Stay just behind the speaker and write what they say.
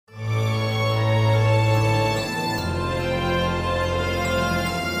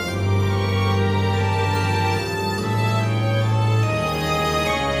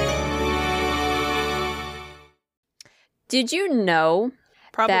Did you know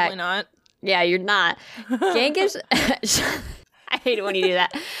Probably not. Yeah, you're not. Genghis... I hate it when you do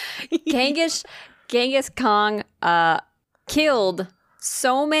that. Genghis Khan killed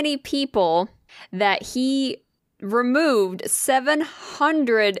so many people that he removed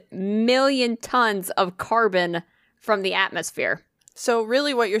 700 million tons of carbon from the atmosphere. So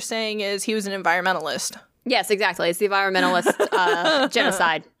really what you're saying is he was an environmentalist. Yes, exactly. It's the environmentalist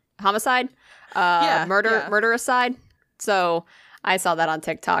genocide. Homicide? Murdericide. So I saw that on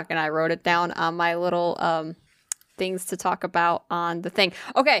TikTok and I wrote it down on my little things to talk about on the thing.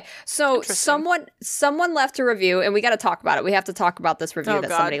 Okay, so someone left a review and we got to talk about it. We have to talk about this review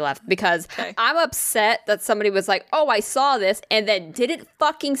somebody left because I'm upset that somebody was like, "Oh, I saw this," and then didn't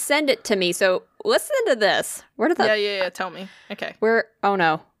fucking send it to me. So listen to this. Where did that? Yeah. Tell me. Okay. Where? Oh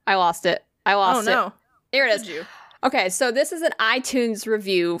no, I lost it. Oh no. Here it is. Okay, so this is an iTunes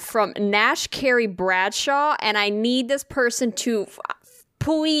review from Nash Carey Bradshaw, and I need this person to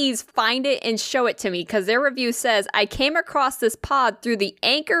please find it and show it to me because their review says, I came across this pod through the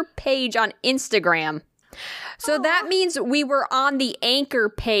Anchor page on Instagram. So that means we were on the Anchor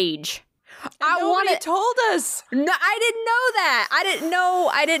page. Nobody told us. No, I didn't know that. I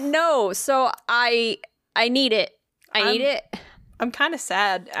didn't know. So I need it. I need it. I'm kind of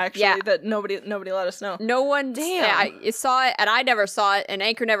sad, actually, that nobody let us know. No one I saw it, and I never saw it, and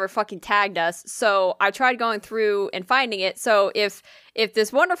Anchor never fucking tagged us. So I tried going through and finding it. So if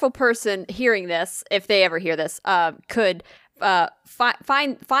this wonderful person hearing this, if they ever hear this, could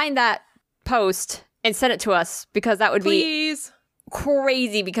find that post and send it to us, because that would be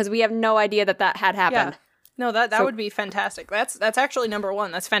crazy, because we have no idea that had happened. Yeah. No, that would be fantastic. That's actually number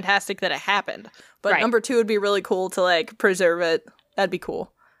one. That's fantastic that it happened. But number two would be really cool to like preserve it. That'd be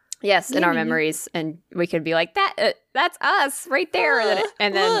cool. Yes, in our memories, and we could be like that's us right there,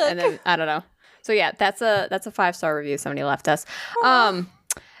 and then I don't know. So yeah, that's a 5-star review somebody left us.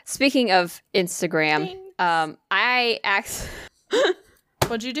 Speaking of Instagram, I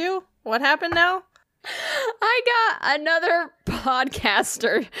What'd you do? What happened now? I got another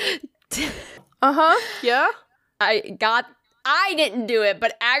podcaster. Yeah. I didn't do it,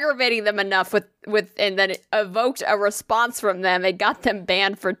 but aggravating them enough with and then it evoked a response from them. It got them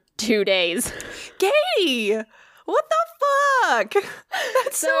banned for 2 days. Katie, what the fuck?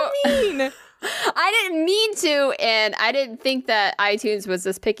 That's so mean. I didn't mean to, and I didn't think that iTunes was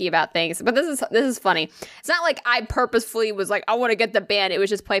this picky about things. But this is funny. It's not like I purposefully was like, I want to get the ban. It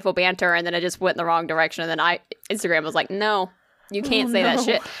was just playful banter, and then it just went in the wrong direction. And then Instagram was like, no, you can't say that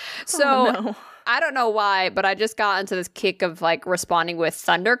shit. So I don't know why, but I just got into this kick of like responding with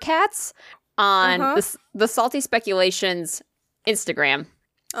Thundercats on the Salty Speculations Instagram.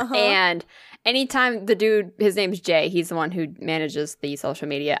 And anytime the dude, his name's Jay, he's the one who manages the social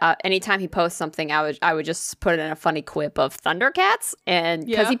media. Anytime he posts something, I would just put in a funny quip of Thundercats, and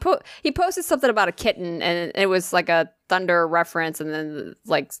because he posted something about a kitten, and it was like a thunder reference, and then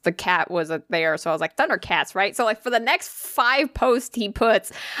like the cat was there, so I was like, Thundercats, right? So like for the next 5 posts he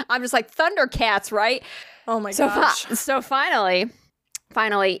puts, I'm just like, Thundercats, right? Oh my gosh. So finally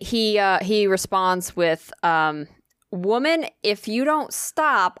he responds with woman, if you don't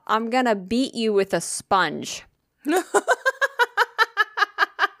stop, I'm gonna beat you with a sponge.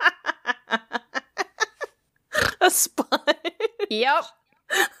 A sponge? Yep.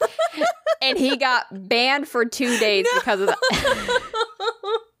 And he got banned for 2 days because of that.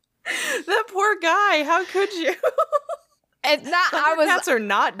 That poor guy. How could you? It's not. Thundercats are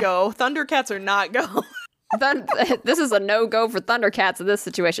not go. Thundercats are not go. This is a no-go for Thundercats in this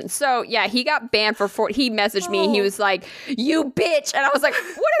situation. So, yeah, he got banned for 4... He messaged me. He was like, you bitch. And I was like, what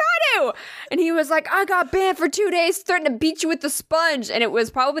did I do? And he was like, I got banned for 2 days, threatened to beat you with the sponge. And it was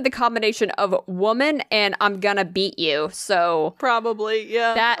probably the combination of woman and I'm gonna beat you. So... Probably,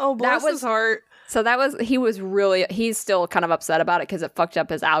 yeah. Bless his heart. So he's still kind of upset about it because it fucked up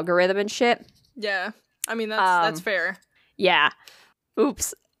his algorithm and shit. Yeah. I mean, that's fair. Yeah.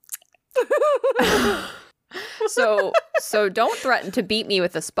 Oops. So don't threaten to beat me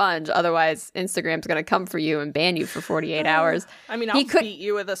with a sponge, otherwise Instagram's gonna come for you and ban you for 48 hours. I mean, I'll beat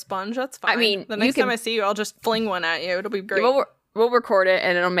you with a sponge. That's fine. I mean, the next time I see you, I'll just fling one at you. It'll be great. We'll record it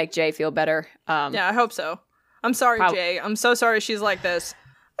and it'll make Jay feel better. Yeah, I hope so. I'm sorry, Jay. I'm so sorry she's like this.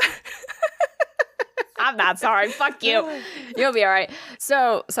 I'm not sorry. Fuck you. You'll be all right.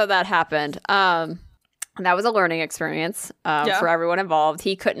 So that happened. That was a learning experience for everyone involved.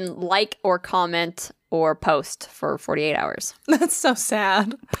 He couldn't like or comment or post for 48 hours. That's so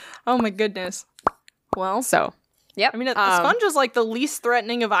sad. Oh my goodness. Well, so, yep. I mean, a sponge is like the least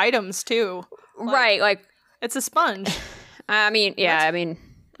threatening of items too. Right, like it's a sponge. I mean, yeah, I mean,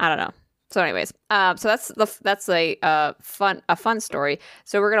 I don't know. So anyways, so that's a fun story.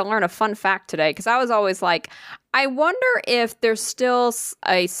 So we're gonna learn a fun fact today, because I was always like, I wonder if there's still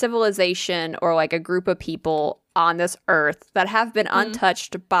a civilization or like a group of people on this earth that have been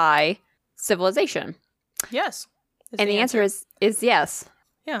untouched by civilization. Yes. And the answer is yes.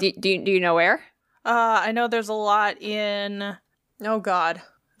 Yeah. Do you know where? I know there's a lot in, oh God,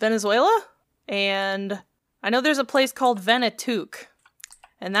 Venezuela? And I know there's a place called Venetuk.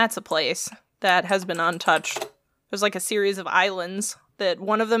 And that's a place that has been untouched. There's like a series of islands that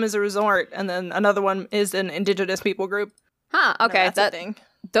one of them is a resort, and then another one is an indigenous people group. Huh, okay. That's a thing.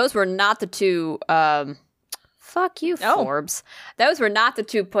 Those were not the two, fuck you, Forbes. Those were not the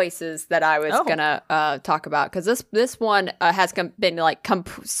two places that I was gonna talk about, because this one has been like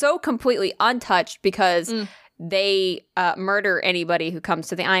so completely untouched because they murder anybody who comes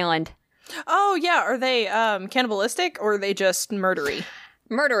to the island. Oh, yeah. Are they cannibalistic, or are they just murdery?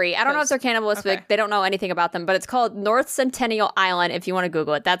 Murdery. I don't know if they're cannibalistic. Okay. They don't know anything about them, but it's called North Centennial Island if you want to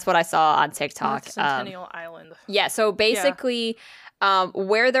Google it. That's what I saw on TikTok. North Centennial Island. Yeah, so basically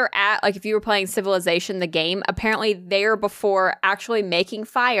where they're at, like if you were playing Civilization, the game, apparently they're before actually making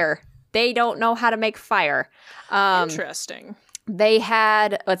fire. They don't know how to make fire. Interesting. They've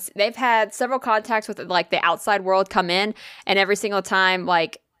had several contacts with like the outside world come in, and every single time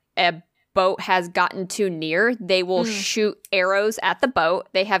like a boat has gotten too near, they will shoot arrows at the boat.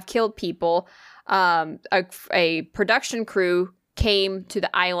 They have killed people. A production crew came to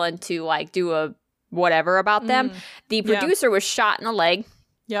the island to like do a whatever about them. The producer was shot in the leg.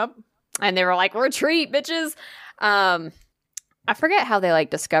 Yep. And they were like, retreat, bitches. I forget how they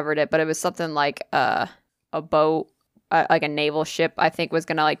like discovered it, but it was something like a boat, like a naval ship, I think, was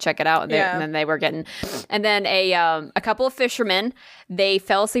gonna like check it out, and then they were getting, and then a couple of fishermen, they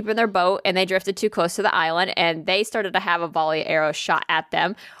fell asleep in their boat and they drifted too close to the island, and they started to have a volley of arrows shot at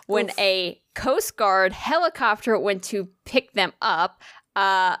them. When a Coast Guard helicopter went to pick them up,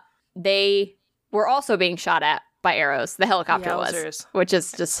 they were also being shot at by arrows. The helicopter was, which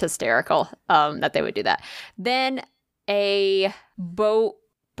is just hysterical that they would do that. Then a boat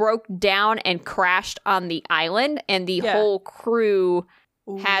broke down and crashed on the island, and the whole crew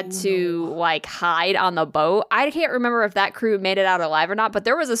had to like hide on the boat. I can't remember if that crew made it out alive or not, but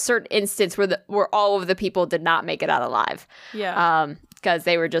there was a certain instance where all of the people did not make it out alive. Yeah. Because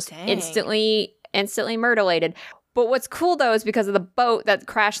they were just instantly mutilated. But what's cool though is because of the boat that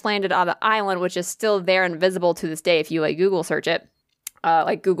crash landed on the island, which is still there and visible to this day if you like Google search it,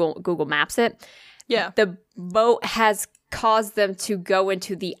 like Google Maps it. Yeah. The boat has caused them to go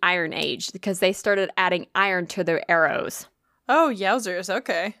into the Iron Age because they started adding iron to their arrows. Oh, yowzers.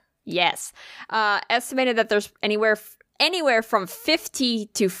 Okay. Yes. Estimated that there's anywhere from 50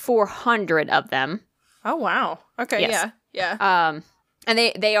 to 400 of them. Oh, wow. Okay. Yes. Yeah. And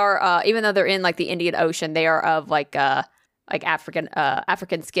they are, even though they're in like the Indian Ocean, they are of like African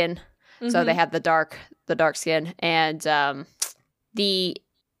skin. So they have the dark skin. And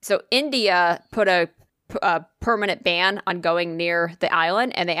so India put a permanent ban on going near the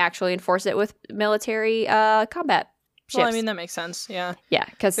island, and they actually enforce it with military combat ships. Well, I mean, that makes sense. Yeah. Yeah,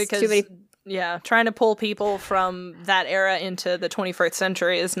 because too many. Yeah, trying to pull people from that era into the 21st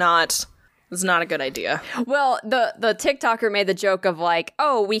century is not a good idea. Well, the TikToker made the joke of like,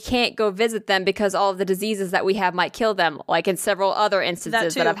 oh, we can't go visit them because all of the diseases that we have might kill them, like in several other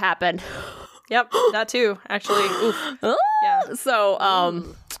instances that have happened. Yep, that too, actually. Oof. Yeah.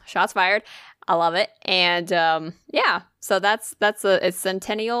 So, shots fired. I love it. And so that's a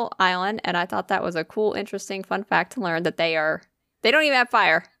Centennial Island, and I thought that was a cool, interesting, fun fact to learn that they don't even have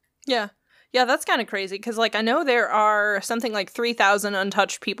fire. Yeah. Yeah, that's kind of crazy, because, like, I know there are something like 3,000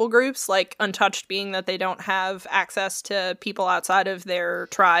 untouched people groups, like, untouched being that they don't have access to people outside of their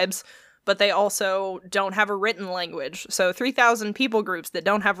tribes, but they also don't have a written language. So 3,000 people groups that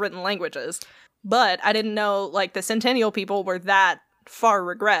don't have written languages. But I didn't know, like, the Centennial people were that far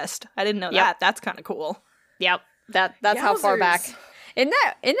regressed. I didn't know that. That's kind of cool. Yep. That's how far back. Isn't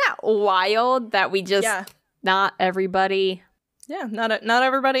that wild that we just not everybody. Yeah, not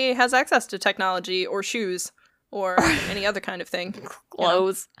everybody has access to technology or shoes or any other kind of thing.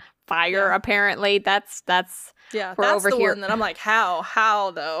 Clothes, fire. Apparently, that's that's over the here. one that I'm like,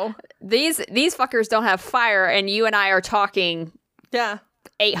 how though? These fuckers don't have fire, and you and I are talking.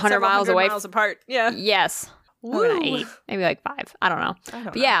 800 miles away, miles apart. Yeah. Yes. Not 8, maybe like 5. I don't know.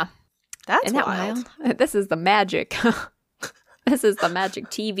 But yeah, that's wild. This is the magic. This is the magic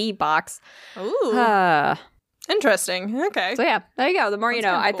TV box. Ooh. Interesting. Okay. So yeah, there you go. The more you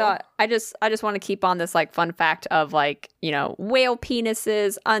That's know. kinda I cool. thought I just want to keep on this like fun fact of like, you know, whale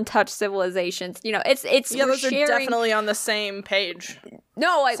penises, untouched civilizations. You know, it's Yeah, we're those are sharing. definitely on the same page.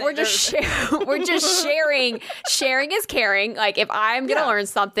 No, like Same, we're just we're just sharing. Sharing is caring. Like if I'm gonna Yeah. learn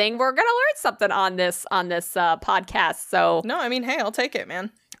something, we're gonna learn something on this podcast. So No, I mean, hey, I'll take it,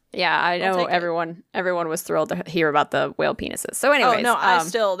 man. yeah, I know take it. everyone was thrilled to hear about the whale penises. So anyways, Oh,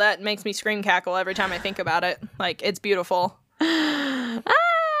 no, that makes me scream cackle every time I think about it. Like, it's beautiful.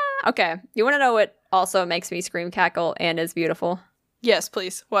 okay. You want to know what also makes me scream cackle and is beautiful? Yes,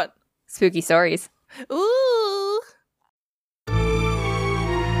 please. What? Spooky stories. Ooh.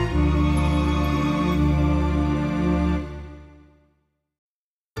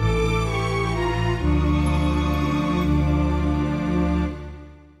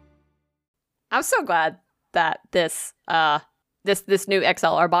 I'm so glad that this new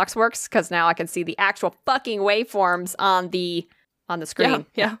XLR box works because now I can see the actual fucking waveforms on the screen.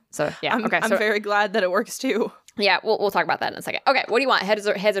 Yeah. So yeah. I'm So very glad that it works too. yeah, we'll talk about that in a second. Okay, what do you want? Heads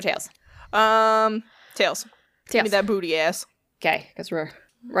or tails? Tails. Give me that booty ass. Okay, because we're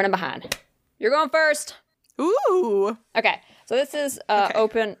running behind. You're going first. Ooh. Okay, so this is Okay.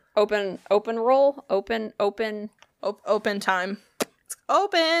 open roll. Open Open time. It's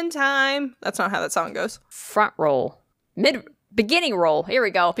open time. That's not how that song goes. front roll. Beginning roll. Here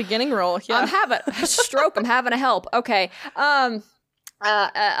we go. Beginning roll. Yeah. I'm having a stroke. I'm having a help. Okay.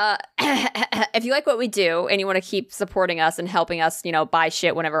 If you like what we do and you want to keep supporting us and helping us, you know, buy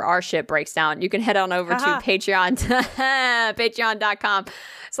shit whenever our shit breaks down, you can head on over to Patreon,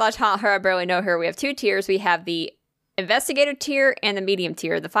 patreon.com/haunt her I barely know her. We have 2 tiers. We have the investigator tier and the medium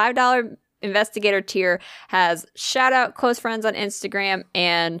tier. The $5 investigator tier has shout out close friends on Instagram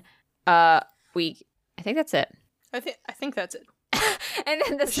and I think that's it. I think that's it. And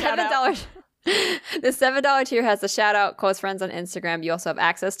then the Shout out. $7 the $7 tier has the shout out close friends on Instagram. You also have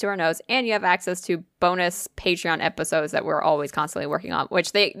access to our notes and you have access to bonus Patreon episodes that we're always constantly working on,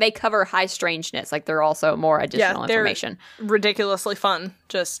 which they cover high strangeness. Like they're also more additional they're information. Ridiculously fun,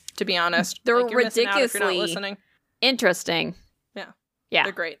 just to be honest. They're Like, you're missing out if you're not ridiculously listening. Interesting. Yeah. Yeah.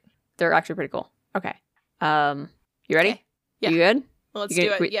 They're great. They're actually pretty cool. Okay. You ready? Okay. Yeah. You good? Well, let's You do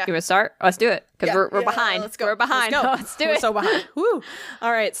good? it. Yeah. You want to start? Let's do it. Because Yeah. we're behind. Let's go. We're behind. Let's go. Let's do We're it. so behind. Woo.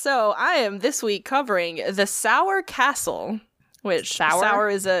 All right. So I am this week covering the Sour Castle, which Sour?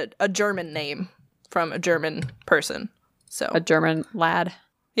 is a German name from a German person. So A German lad.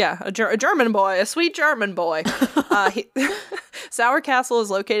 yeah, a German boy, a sweet German boy. Sour Castle is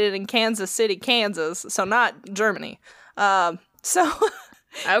located in Kansas City, Kansas, so not Germany.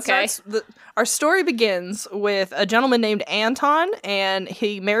 Okay. Our story begins with a gentleman named Anton, and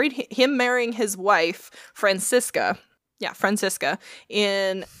him marrying his wife, Franziska. Yeah, Franziska,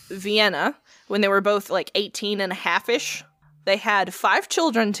 in Vienna when they were both like 18 and a half-ish. They had 5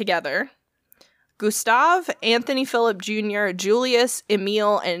 children together. Gustav, Anthony Philip Jr., Julius,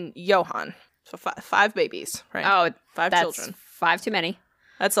 Emil, and Johann. So 5 babies, right? Oh, 5 that's children. 5 too many.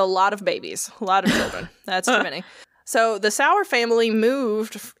 That's a lot of babies. A lot of children. That's too many. So the Sauer family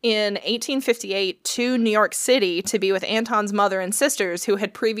moved in 1858 to New York City to be with Anton's mother and sisters who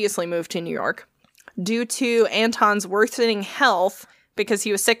had previously moved to New York. Due to Anton's worsening health, because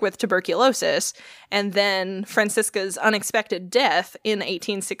he was sick with tuberculosis, and then Franziska's unexpected death in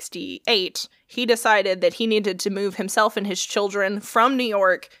 1868, he decided that he needed to move himself and his children from New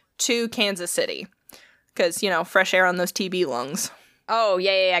York to Kansas City. Because, you know, fresh air on those TB lungs. Oh,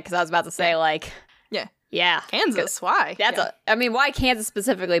 yeah, because I was about to say, like... Yeah. Yeah. Kansas, why? That's yeah. I mean, why Kansas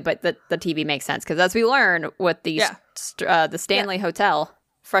specifically, but the TV makes sense. Because as we learn with the Stanley Hotel,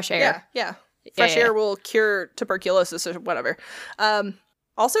 fresh air. Yeah. Fresh air will cure tuberculosis or whatever.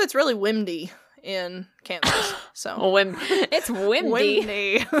 Also, it's really windy in Kansas. So It's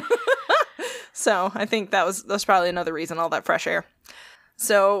windy. So I think that's probably another reason, all that fresh air.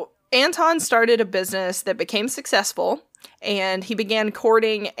 So Anton started a business that became successful, and he began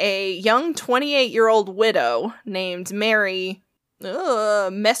courting a young 28-year-old widow named Mary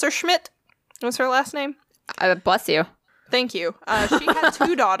Messerschmitt. What's her last name? Bless you. Thank you. She had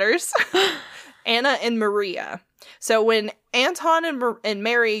 2 daughters, Anna and Maria. So when Anton and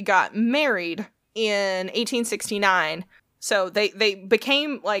Mary got married in 1869, so they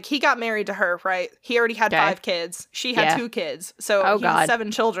became, like, he got married to her, right? He already had 5 kids. She had 2 kids. So he has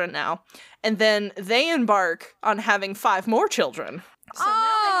 7 children now. And then they embark on having 5 more children. So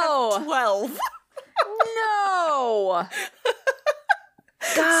now they have 12. No.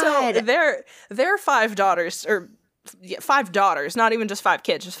 God. So their 5 daughters, or 5 daughters, not even just 5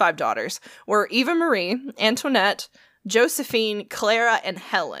 kids, just 5 daughters, were Eva Marie, Antoinette, Josephine, Clara, and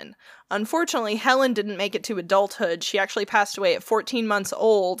Helen. Unfortunately, Helen didn't make it to adulthood. She actually passed away at 14 months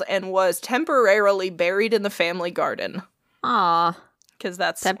old and was temporarily buried in the family garden. Aw. Because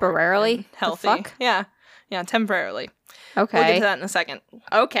that's temporarily healthy. The fuck? Yeah, temporarily. Okay. We'll get to that in a second.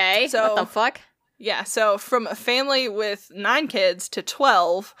 Okay. So, what the fuck? Yeah, so from a family with 9 kids to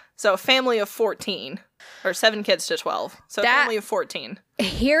 12, so a family of 14. Or 7 kids to 12. So a family of 14.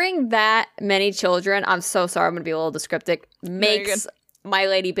 Hearing that many children, I'm so sorry, I'm going to be a little descriptive, makes my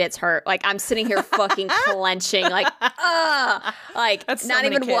lady bits hurt. Like, I'm sitting here fucking clenching. Like, like, that's not so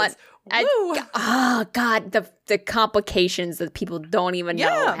even many one. kids. Woo. God, the complications that people don't even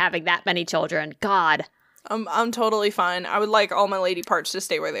know having that many children. God. I'm totally fine. I would like all my lady parts to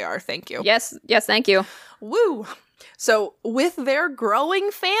stay where they are. Thank you. Yes, thank you. Woo. So, with their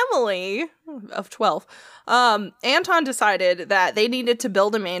growing family of 12, Anton decided that they needed to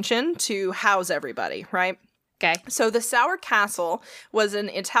build a mansion to house everybody, right? Okay. So the Sauer Castle was an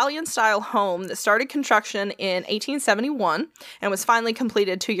Italian-style home that started construction in 1871 and was finally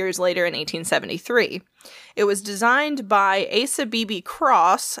completed 2 years later in 1873. It was designed by Asa Beebe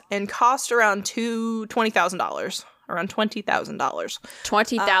Cross and cost around $20,000. Around $20,000.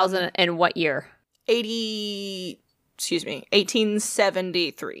 20,000 in what year?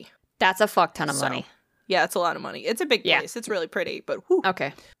 1873. That's a fuck ton of money. Yeah, it's a lot of money. It's a big place. It's really pretty, but whew.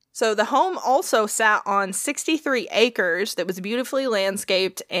 Okay. So the home also sat on 63 acres that was beautifully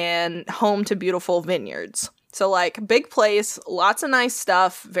landscaped and home to beautiful vineyards. So, like, big place, lots of nice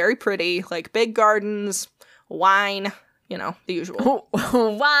stuff, very pretty, like big gardens, wine, the usual.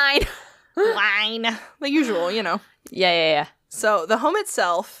 Wine. Wine. The usual, Yeah. So the home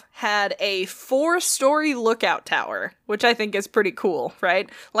itself had a 4-story lookout tower, which I think is pretty cool, right?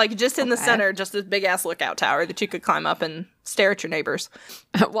 Like, just in the center, just this big-ass lookout tower that you could climb up and stare at your neighbors.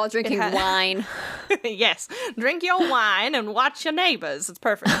 While drinking wine. Yes. Drink your wine and watch your neighbors. It's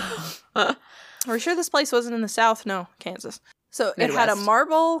perfect. Are we sure this place wasn't in the South? No, Kansas. So Midwest. It had a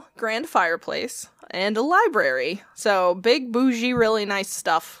marble grand fireplace and a library. So big, bougie, really nice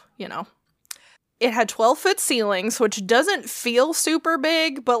stuff, It had 12-foot ceilings, which doesn't feel super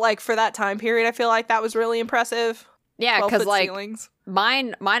big, but, like, for that time period, I feel like that was really impressive. Yeah, because, like, ceilings.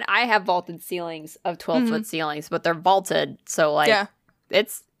 Mine, I have vaulted ceilings of 12-foot ceilings, but they're vaulted, so, like,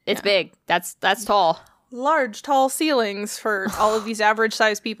 it's big. That's tall. Large, tall ceilings for all of these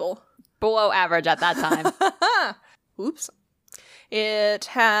average-sized people. Below average at that time. Oops. It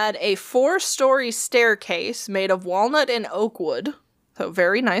had a 4-story staircase made of walnut and oak wood. So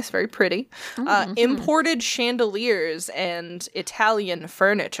very nice, very pretty. Imported chandeliers and Italian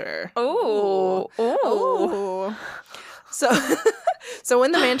furniture. Oh. So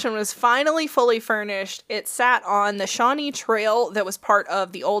when the mansion was finally fully furnished, it sat on the Shawnee Trail that was part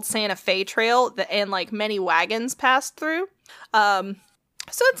of the old Santa Fe Trail and, like, many wagons passed through. So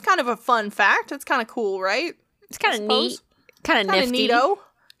it's kind of a fun fact. It's kind of cool, right? It's kind of neat. Kind of nifty. Neato.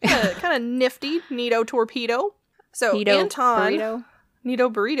 Kind of nifty. Neato torpedo. So Anton... Burrito.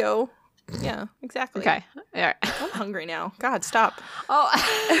 Neato burrito. Yeah, exactly. Okay. All right. I'm hungry now. God, stop. Oh.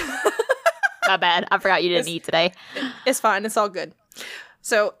 My bad. I forgot you didn't eat today. It's fine. It's all good.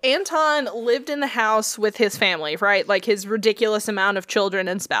 So Anton lived in the house with his family, right? Like, his ridiculous amount of children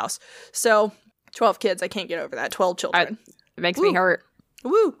and spouse. So 12 kids. I can't get over that. 12 children. It makes me hurt.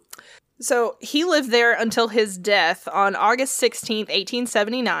 Woo. So he lived there until his death on August 16th,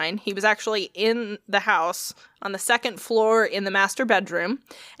 1879. He was actually in the house on the 2nd floor in the master bedroom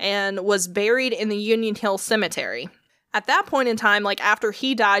and was buried in the Union Hill Cemetery. At that point in time, like, after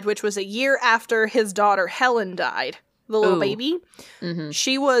he died, which was a year after his daughter Helen died, the little baby,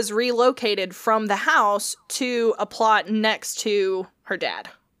 she was relocated from the house to a plot next to her dad.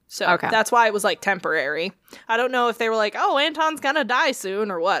 So that's why it was, like, temporary. I don't know if they were like, oh, Anton's gonna die soon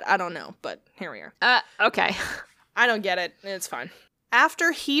or what. I don't know, but here we are. Okay. I don't get it. It's fine.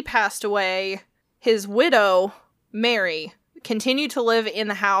 After he passed away, his widow, Mary, continued to live in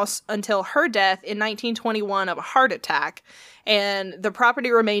the house until her death in 1921 of a heart attack, and the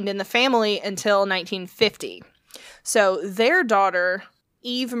property remained in the family until 1950. So their daughter,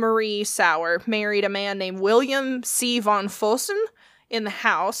 Eve Marie Sauer, married a man named William C. von Fossen in the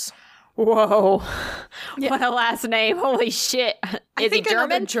house. Whoa. Yeah. What a last name. Holy shit. Is he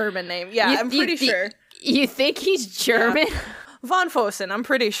German? German name. Yeah, I'm pretty sure. You think he's German? Yeah. Von Fossen, I'm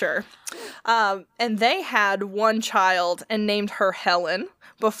pretty sure. And they had one child and named her Helen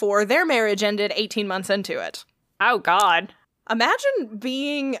before their marriage ended 18 months into it. Oh, God. Imagine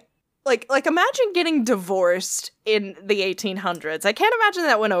being... Like, imagine getting divorced in the 1800s. I can't imagine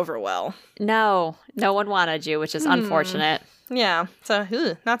that went over well. No one wanted you, which is unfortunate. Yeah, so,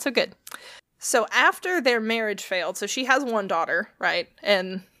 not so good. So after their marriage failed, so she has one daughter, right?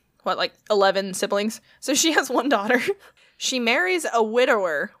 And 11 siblings? So she has one daughter. She marries a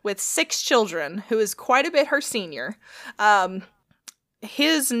widower with 6 children, who is quite a bit her senior. He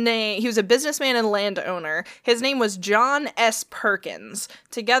was a businessman and landowner. His name was John S. Perkins.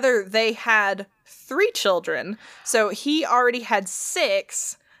 Together, they had 3 children. So he already had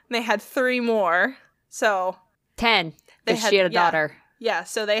 6, and they had 3 more. So 10, because she had a daughter. Yeah,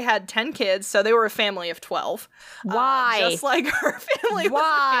 so they had 10 kids, so they were a family of 12. Why? Just like her family was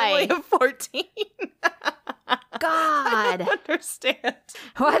a family of 14. God. I don't understand.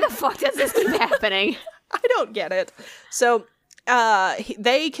 Why the fuck does this keep happening? I don't get it. So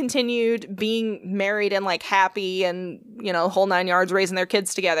they continued being married and like happy and, whole 9 yards, raising their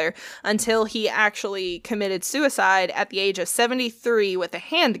kids together until he actually committed suicide at the age of 73 with a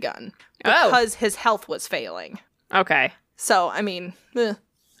handgun because his health was failing. Okay. So, I mean,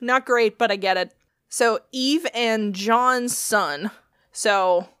 not great, but I get it. So, Eve and John's son,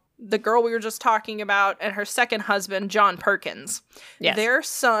 so the girl we were just talking about, and her second husband, John Perkins. Yes. Their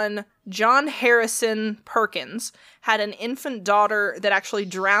son, John Harrison Perkins, had an infant daughter that actually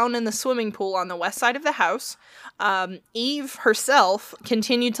drowned in the swimming pool on the west side of the house. Eve herself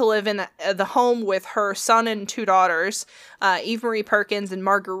continued to live in the home with her son and 2 daughters, Eve Marie Perkins and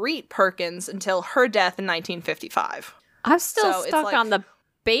Marguerite Perkins, until her death in 1955. I'm still stuck on the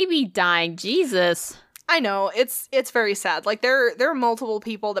baby dying. Jesus. I know, it's very sad. Like there are multiple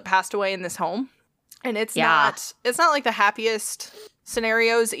people that passed away in this home, and it's not like the happiest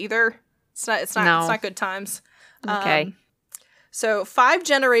scenarios either. It's not good times. Okay. So 5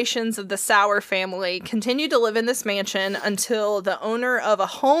 generations of the Sauer family continued to live in this mansion until the owner of a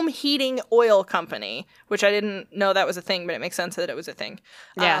home heating oil company, which I didn't know that was a thing, but it makes sense that it was a thing.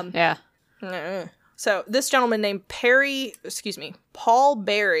 Yeah. So this gentleman named Paul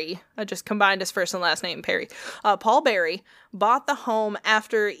Berry, I just combined his first and last name, Perry. Paul Berry bought the home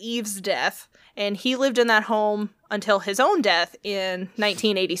after Eve's death, and he lived in that home until his own death in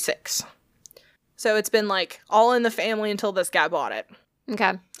 1986. So it's been like all in the family until this guy bought it.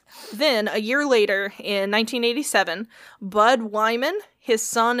 Okay. Then, a year later, in 1987, Bud Wyman, his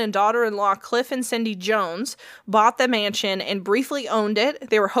son and daughter-in-law Cliff and Cindy Jones, bought the mansion and briefly owned it.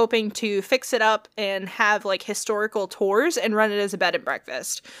 They were hoping to fix it up and have, like, historical tours and run it as a bed and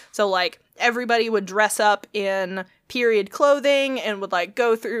breakfast. So, like, everybody would dress up in period clothing and would, like,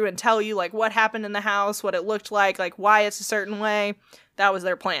 go through and tell you, like, what happened in the house, what it looked like why it's a certain way. That was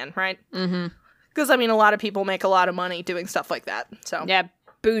their plan, right? Mm-hmm. Because, I mean, a lot of people make a lot of money doing stuff like that, so... Yeah.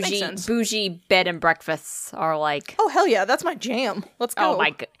 Bougie bed and breakfasts are like, oh hell yeah, that's my jam. Let's go. Oh my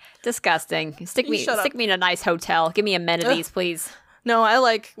god, disgusting. Stick me in a nice hotel. Give me amenities, please. No, I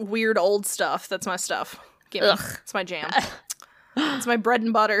like weird old stuff. That's my stuff. Give me. It's my jam. It's my bread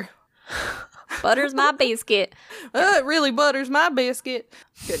and butter. Butter's my biscuit. It really butters my biscuit.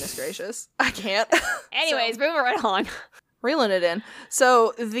 Goodness gracious, I can't. Anyways, moving right along. Reeling it in.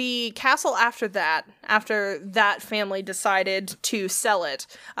 So the castle after that family decided to sell it,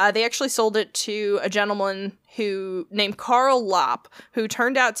 they actually sold it to a gentleman named Carl Lopp, who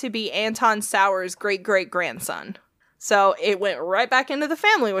turned out to be Anton Sauer's great-great-grandson. So it went right back into the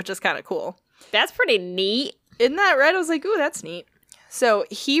family, which is kind of cool. That's pretty neat. Isn't that right? I was like, ooh, that's neat. So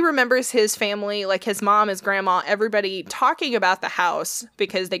he remembers his family, like his mom, his grandma, everybody talking about the house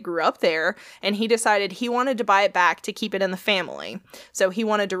because they grew up there, and he decided he wanted to buy it back to keep it in the family. So he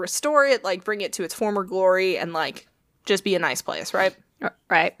wanted to restore it, like bring it to its former glory, and like just be a nice place, right?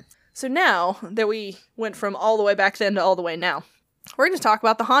 Right. So now that we went from all the way back then to all the way now, we're going to talk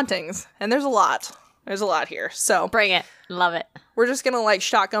about the hauntings, and there's a lot. There's a lot here, so... Bring it. Love it. We're just going to like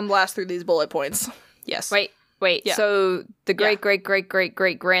shotgun blast through these bullet points. Yes. Wait, yeah. So the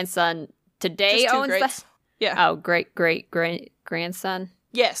great-great-great-great-great-grandson today owns the... Yeah. Oh, great-great-great-grandson?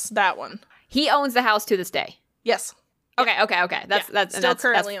 Yes, that one. He owns the house to this day? Yes. Okay. That's still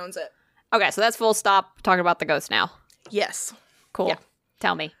currently owns it. Okay, so that's full stop talking about the ghost now. Yes. Cool. Yeah.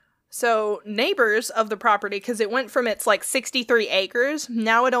 Tell me. So neighbors of the property, because it went from its like 63 acres,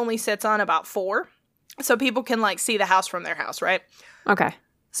 now it only sits on about 4. So people can like see the house from their house, right? Okay.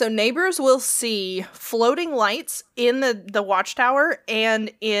 So neighbors will see floating lights in the watchtower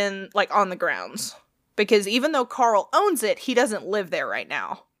and in, like, on the grounds. Because even though Carl owns it, he doesn't live there right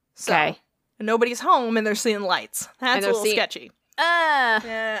now. So okay. Nobody's home and they're seeing lights. That's a little sketchy.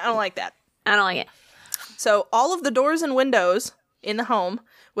 I don't like that. I don't like it. So all of the doors and windows in the home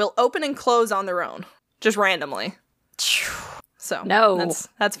will open and close on their own. Just randomly. So no.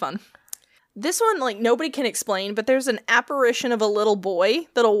 That's fun. This one, like, nobody can explain, but there's an apparition of a little boy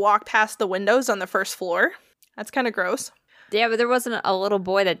that'll walk past the windows on the first floor. That's kind of gross. Yeah, but there wasn't a little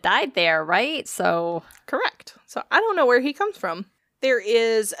boy that died there, right? So Correct. So I don't know where he comes from. There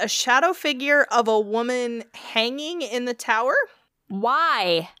is a shadow figure of a woman hanging in the tower.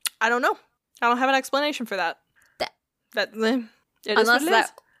 why? I don't know. I don't have an explanation for that. It is Unless what it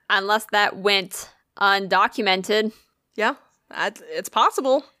is. unless that went undocumented. Yeah, it's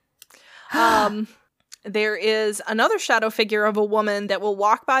possible. There is another shadow figure of a woman that will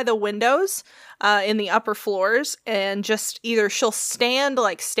walk by the windows in the upper floors and just either she'll stand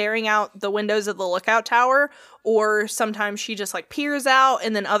like staring out the windows of the lookout tower, or sometimes she just like peers out,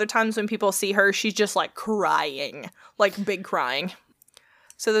 and then other times when people see her, she's just like crying, like big crying.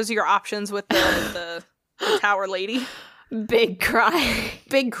 So those are your options with the tower lady. Big cry.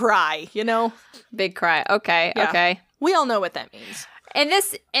 Big cry, you know? Big cry. Okay, Yeah. okay. We all know what that means. And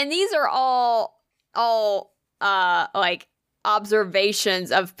these are all like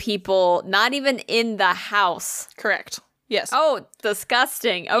observations of people not even in the house. Correct. Yes. Oh,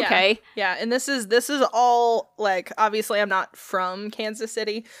 disgusting. Okay. Yeah, and this is all like, obviously I'm not from Kansas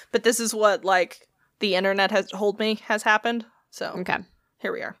City, but this is what like the internet has told me has happened. So Okay.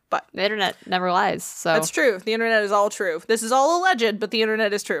 here we are. But The internet never lies. So that's true. The internet is all true. This is all alleged, but the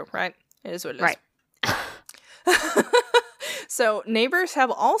internet is true, right? It is what it is. Right. So neighbors have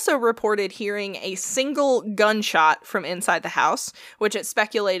also reported hearing a single gunshot from inside the house, which it's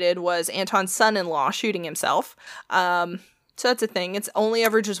speculated was Anton's son-in-law shooting himself. So that's a thing. It's only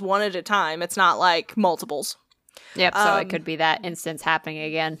ever just one at a time. It's not like multiples. Yep, so it could be that instance happening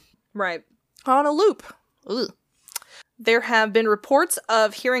again. Right. On a loop. Ugh. There have been reports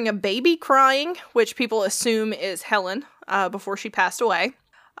of hearing a baby crying, which people assume is Helen, before she passed away.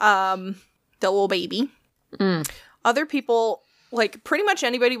 The little baby. Other people, like pretty much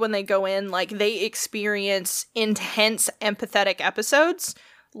anybody when they go in, like they experience intense empathetic episodes.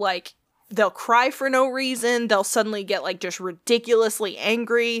 Like they'll cry for no reason. They'll suddenly get like just ridiculously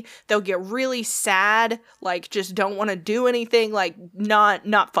angry. They'll get really sad, like just don't want to do anything, like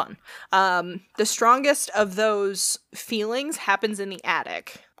not fun. The strongest of those feelings happens in the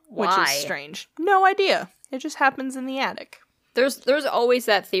attic, which Why? is strange. No idea. It just happens in the attic. There's always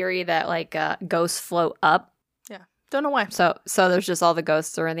that theory that like ghosts float up. Yeah. Don't know why. So there's just all the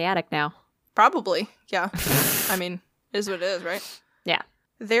ghosts are in the attic now. Probably. Yeah. I mean, is what it is, right? Yeah.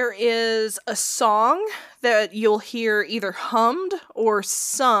 There is a song that you'll hear either hummed or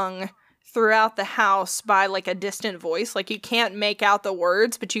sung throughout the house by like a distant voice. Like you can't make out the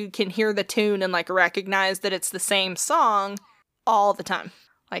words, but you can hear the tune and like recognize that it's the same song all the time.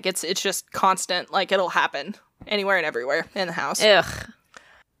 Like it's just constant. Like it'll happen anywhere and everywhere in the house. Ugh.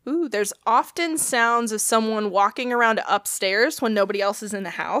 Ooh, there's often sounds of someone walking around upstairs when nobody else is in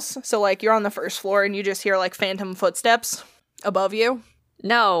the house. So like you're on the first floor and you just hear like phantom footsteps above you.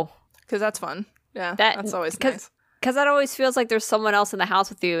 No. Because that's fun. Yeah, That- that's always 'cause- nice. Because that always feels like there's someone else in the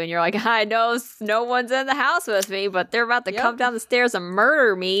house with you, and you're like, I know no one's in the house with me, but they're about to Yep. come down the stairs and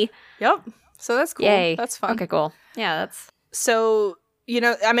murder me. Yep. So that's cool. Yay. That's fun. Okay, cool. Yeah, that's... So, you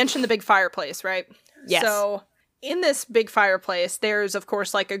know, I mentioned the big fireplace, right? Yes. So in this big fireplace, there's, of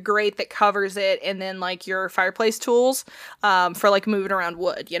course, like a grate that covers it and then like your fireplace tools for like moving around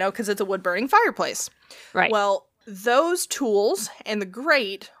wood, you know, because it's a wood-burning fireplace. Right. Well, those tools and the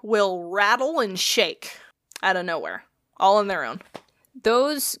grate will rattle and shake out of nowhere, all on their own.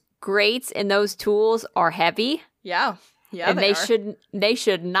 Those grates and those tools are heavy, Yeah. Yeah, and they they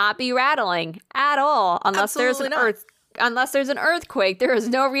should not be rattling at all unless Absolutely not. unless there's an earthquake. There is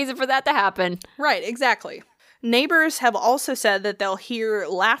no reason for that to happen. Right, exactly. Neighbors have also said that they'll hear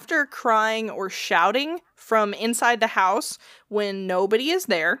laughter, crying, or shouting from inside the house when nobody is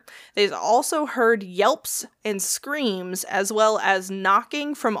there. They've also heard yelps and screams, as well as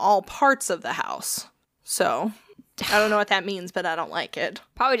knocking from all parts of the house. So, I don't know what that means, but I don't like it.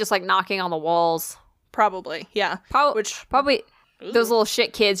 Probably just like knocking on the walls. Probably, yeah. Probably those little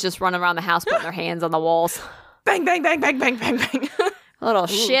shit kids just running around the house putting their hands on the walls. Bang, bang, bang, bang, bang, bang, bang. Little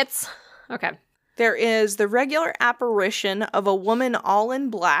shits. Okay. There is the regular apparition of a woman all in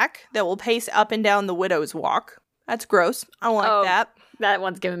black that will pace up and down the widow's walk. That's gross. I don't like Oh. that. That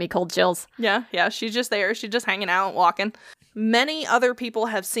one's giving me cold chills. Yeah, she's just there. She's just hanging out, walking. Many other people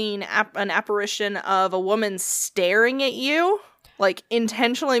have seen an apparition of a woman staring at you, like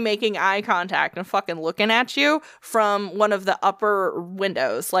intentionally making eye contact and fucking looking at you from one of the upper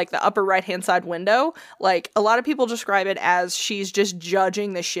windows, like the upper right-hand side window. Like, a lot of people describe it as she's just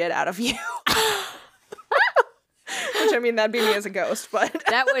judging the shit out of you. Which, I mean, that'd be me as a ghost, but...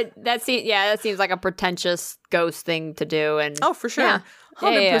 that seems like a pretentious ghost thing to do. And Oh, for sure. Yeah.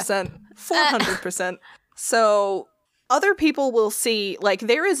 100%. 400%. So, other people will see, like,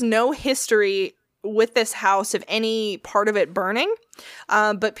 there is no history with this house of any part of it burning,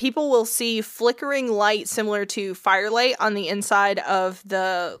 but people will see flickering light similar to firelight on the inside of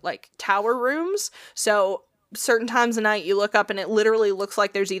the like tower rooms. So certain times of night you look up and it literally looks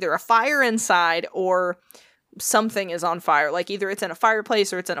like there's either a fire inside or something is on fire. Like either it's in a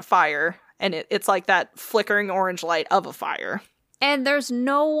fireplace or it's in a fire, and it's like that flickering orange light of a fire. And there's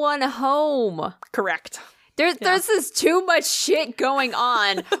no one home. Correct. There's this too much shit going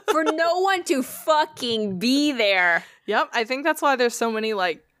on for no one to fucking be there. Yep, I think that's why there's so many,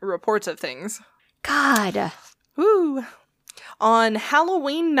 like, reports of things. God. Woo. On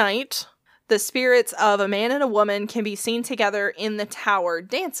Halloween night, the spirits of a man and a woman can be seen together in the tower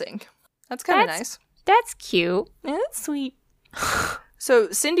dancing. That's kind of nice. That's cute. Yeah, that's sweet. So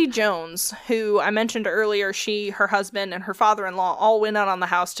Cindy Jones, who I mentioned earlier, her husband, and her father-in-law all went out on the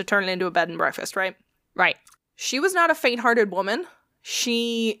house to turn it into a bed and breakfast, right? Right. She was not a faint-hearted woman.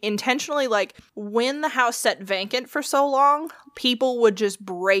 She intentionally, like, when the house sat vacant for so long, people would just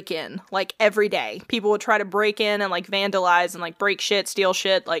break in, like, every day. People would try to break in and, like, vandalize and, like, break shit, steal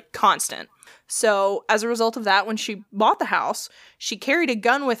shit, like, constant. So, as a result of that, when she bought the house, she carried a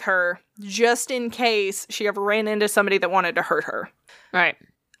gun with her just in case she ever ran into somebody that wanted to hurt her. Right.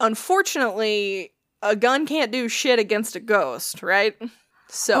 Unfortunately, a gun can't do shit against a ghost, right?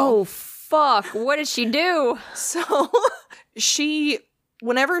 So... Oh, fuck. What did she do? So,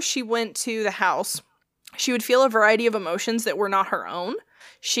 whenever she went to the house, she would feel a variety of emotions that were not her own.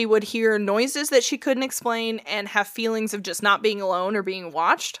 She would hear noises that she couldn't explain and have feelings of just not being alone or being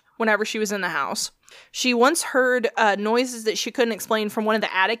watched whenever she was in the house. She once heard noises that she couldn't explain from one of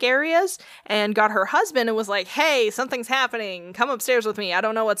the attic areas and got her husband and was like, "Hey, something's happening. Come upstairs with me. I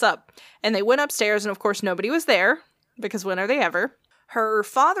don't know what's up." And they went upstairs, and of course nobody was there, because when are they ever? Her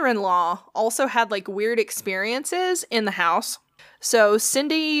father-in-law also had, like, weird experiences in the house. So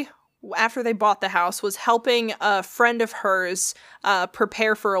Cindy, after they bought the house, was helping a friend of hers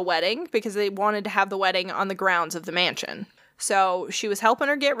prepare for a wedding because they wanted to have the wedding on the grounds of the mansion. So she was helping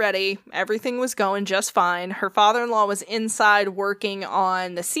her get ready. Everything was going just fine. Her father-in-law was inside working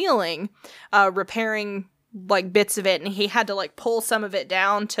on the ceiling, repairing, like, bits of it, and he had to, like, pull some of it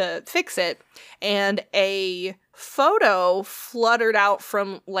down to fix it. And a photo fluttered out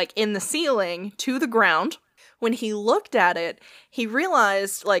from, like, in the ceiling to the ground. When he looked at it, he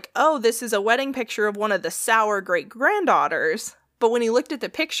realized, like, oh, this is a wedding picture of one of the Sauer great-granddaughters. But when he looked at the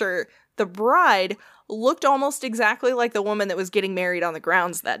picture, the bride looked almost exactly like the woman that was getting married on the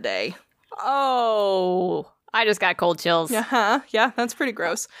grounds that day. Oh, I just got cold chills. Yeah, that's pretty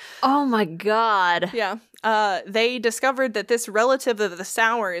gross. Oh my God. Yeah. They discovered that this relative of the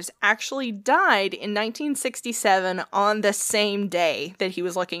Sauers actually died in 1967 on the same day that he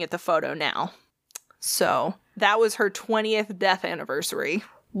was looking at the photo now. So, that was her 20th death anniversary.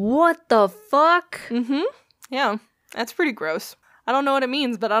 What the fuck? Mm-hmm. Yeah, that's pretty gross. I don't know what it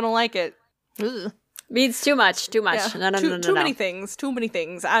means, but I don't like it. Ugh. Means too much. Yeah. No. Too many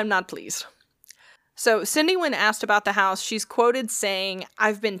things. I'm not pleased. So, Cindy, when asked about the house, she's quoted saying,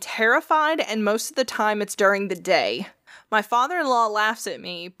 "I've been terrified, and most of the time it's during the day. My father-in-law laughs at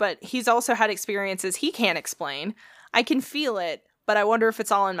me, but he's also had experiences he can't explain. I can feel it, but I wonder if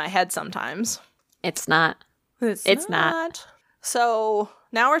it's all in my head sometimes." It's not. It's not. So,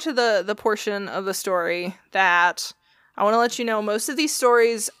 now we're to the portion of the story that I want to let you know most of these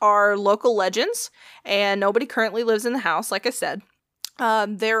stories are local legends, and nobody currently lives in the house, like I said.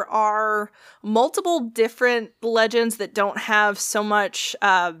 There are multiple different legends that don't have so much,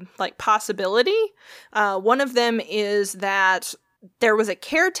 like, possibility. One of them is that there was a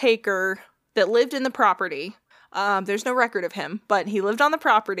caretaker that lived in the property. There's no record of him, but he lived on the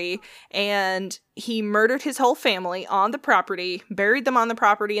property, and he murdered his whole family on the property, buried them on the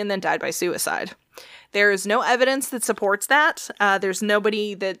property, and then died by suicide. There is no evidence that supports that. There's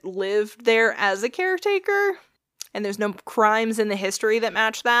nobody that lived there as a caretaker, and there's no crimes in the history that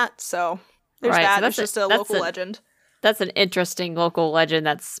match that, so there's that. So it's just a local legend. That's an interesting local legend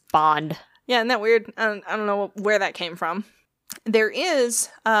that's spawned. Yeah, isn't that weird? I don't know where that came from. There is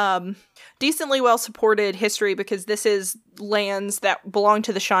decently well-supported history because this is lands that belong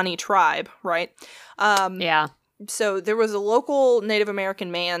to the Shawnee tribe, right? Yeah. So there was a local Native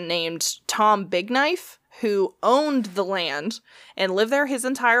American man named Tom Big Knife who owned the land and lived there his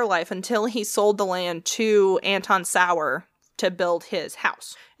entire life until he sold the land to Anton Sauer to build his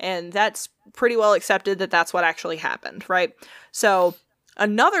house. And that's pretty well accepted that that's what actually happened, right? So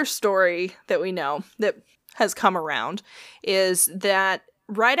another story that we know that has come around is that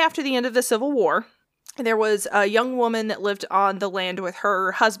right after the end of the Civil War, there was a young woman that lived on the land with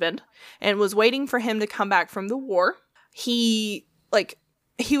her husband and was waiting for him to come back from the war.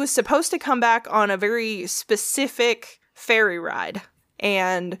 he was supposed to come back on a very specific ferry ride,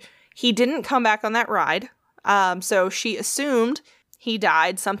 and he didn't come back on that ride. So she assumed he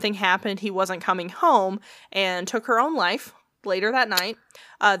died, something happened, he wasn't coming home, and took her own life later that night.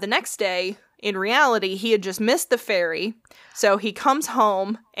 The next day, in reality, he had just missed the ferry, so he comes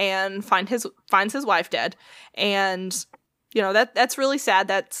home and finds his wife dead, and that's really sad.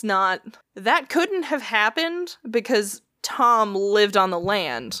 That couldn't have happened because Tom lived on the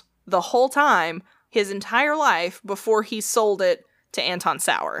land the whole time, his entire life, before he sold it to Anton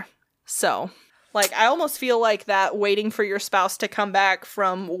Sauer. So, like, I almost feel like that waiting for your spouse to come back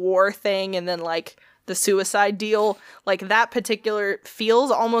from war thing and then, like, the suicide deal, like, that particular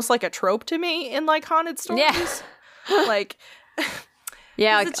feels almost like a trope to me in, like, haunted stories. Yeah. Like...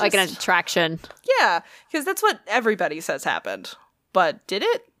 Yeah, like an attraction. Yeah, because that's what everybody says happened. But did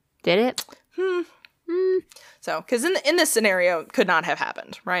it? Did it? So, because in this scenario, it could not have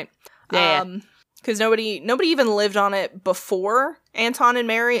happened, right? Yeah. Because nobody even lived on it before Anton and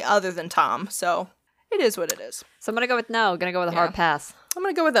Mary other than Tom. So, it is what it is. So I'm going to go with no. I'm going to go with a hard pass. I'm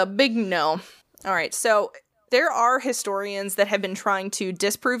going to go with a big no. All right, so... There are historians that have been trying to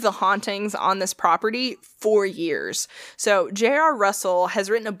disprove the hauntings on this property for years. So J.R. Russell has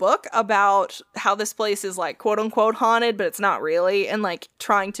written a book about how this place is, like, quote-unquote haunted, but it's not really, and, like,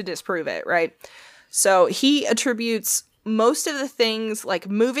 trying to disprove it, right? So he attributes most of the things, like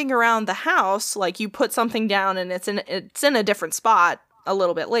moving around the house, like you put something down and it's in a different spot a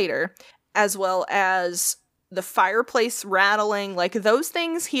little bit later, as well as... the fireplace rattling, like those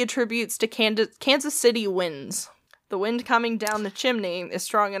things he attributes to Kansas City winds. The wind coming down the chimney is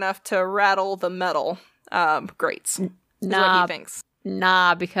strong enough to rattle the metal grates. Is what he thinks.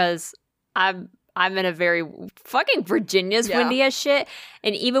 Nah, because I'm in a very fucking Virginia's windy as shit,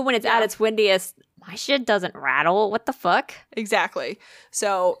 and even when it's at its windiest, my shit doesn't rattle. What the fuck? Exactly.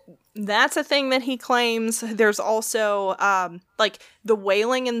 So that's a thing that he claims. There's also, like, the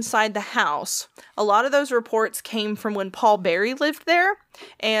wailing inside the house. A lot of those reports came from when Paul Barry lived there.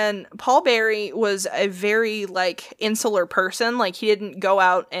 And Paul Barry was a very, like, insular person. Like, he didn't go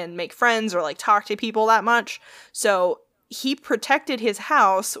out and make friends or, like, talk to people that much. So he protected his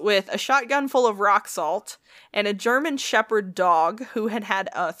house with a shotgun full of rock salt and a German Shepherd dog who had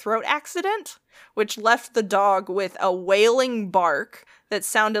a throat accident, which left the dog with a wailing bark that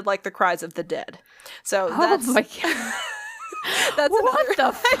sounded like the cries of the dead. So that's my God. That's what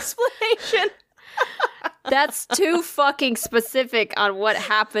another the explanation. That's too fucking specific on what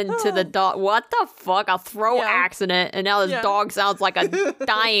happened to the dog. What the fuck? A throat accident, and now this dog sounds like a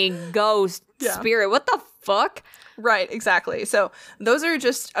dying ghost spirit. What the fuck? Right, exactly. So those are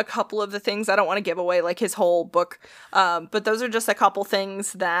just a couple of the things. I don't want to give away, like, his whole book, but those are just a couple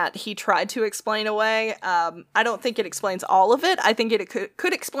things that he tried to explain away. I don't think it explains all of it. I think it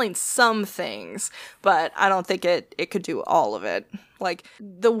could explain some things, but I don't think it could do all of it. Like,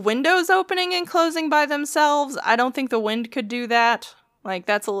 the windows opening and closing by themselves, I don't think the wind could do that. Like,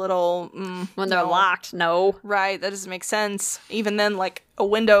 that's a little... when they're locked, no. Right, that doesn't make sense. Even then, like, a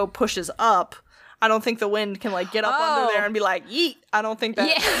window pushes up. I don't think the wind can, like, get up under there and be like, yeet. I don't think that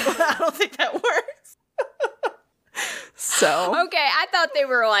I don't think that works. So. Okay, I thought they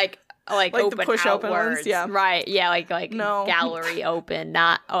were like open the push outwards. open ones, yeah. Right, yeah, like no. gallery open,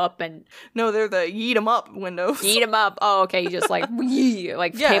 not up and... No, they're the yeet 'em up windows. Yeet 'em up. Oh, okay, you just like,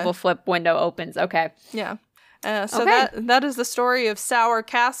 table flip window opens. Okay. Yeah. So that is the story of Sauer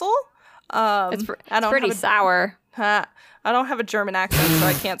Castle. It's pretty sour. I don't have a German accent, so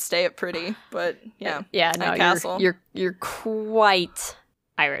I can't say it pretty, but yeah. Yeah, no, Castle. You're quite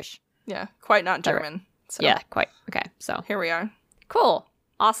Irish. Yeah, quite not German. So. Yeah, quite. Okay, so. Here we are. Cool.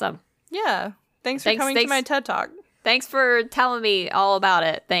 Awesome. Yeah. Thanks for coming to my TED Talk. Thanks for telling me all about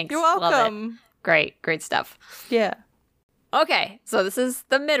it. Thanks. You're welcome. Love it. Great stuff. Yeah. Okay, so this is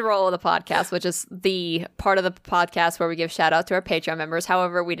the mid-roll of the podcast, which is the part of the podcast where we give shout-out to our Patreon members.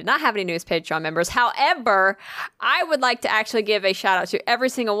 However, we did not have any news Patreon members. However, I would like to actually give a shout-out to every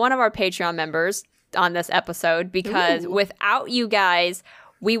single one of our Patreon members on this episode, because without you guys,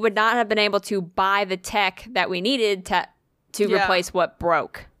 we would not have been able to buy the tech that we needed to replace what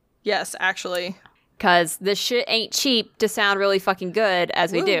broke. Yes, actually. Because this shit ain't cheap to sound really fucking good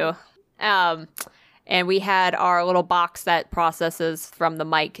as we do. And we had our little box that processes from the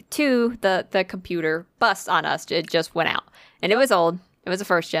mic to the computer bust on us. It just went out. And it was old. It was a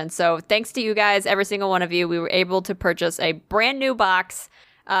first gen. So thanks to you guys, every single one of you, we were able to purchase a brand new box.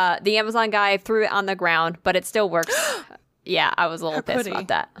 The Amazon guy threw it on the ground, but it still works. Yeah, I was a little pissed about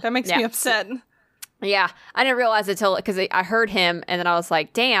that. That makes me upset. Yeah, I didn't realize it till because I heard him, and then I was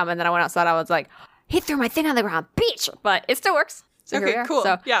like, damn. And then I went outside. I was like, he threw my thing on the ground, bitch. But it still works. So here we Okay, are. cool.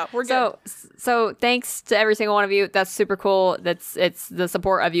 So, Yeah, we're good. so thanks to every single one of you. That's super cool. It's the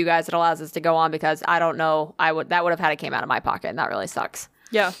support of you guys that allows us to go on, because I don't know, that would have had it came out of my pocket, and that really sucks.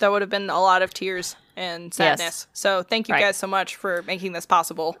 Yeah, that would have been a lot of tears and sadness. Yes. So thank you guys so much for making this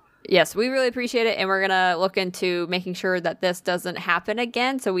possible. Yes, we really appreciate it, and we're gonna look into making sure that this doesn't happen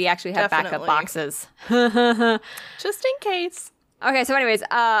again, so we actually have backup Definitely. boxes. Just in case. Okay, so anyways,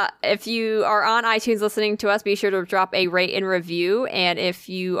 if you are on iTunes listening to us, be sure to drop a rate and review, and if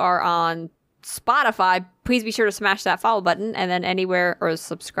you are on Spotify, please be sure to smash that follow button, and then anywhere, or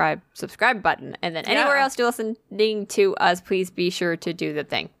subscribe button, and then anywhere else you're listening to us, please be sure to do the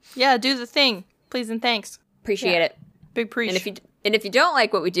thing. Yeah, do the thing. Please and thanks. Appreciate it. Big preach. And if you don't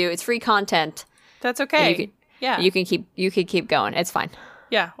like what we do, it's free content. That's okay. You can keep going. It's fine.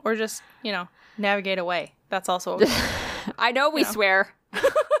 Yeah, or just, navigate away. That's also okay. I know we swear.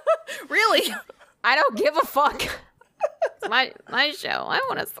 Really? I don't give a fuck. It's my show. I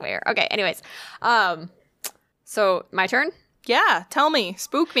want to swear. Okay, anyways. So my turn? Yeah, tell me.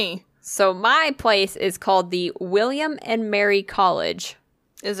 Spook me. So my place is called the William and Mary College.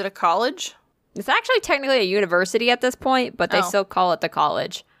 Is it a college? It's actually technically a university at this point, but they still call it the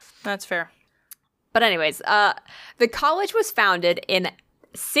college. That's fair. But anyways, the college was founded in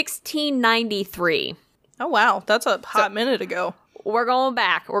 1693. Oh, wow. That's a hot minute ago. We're going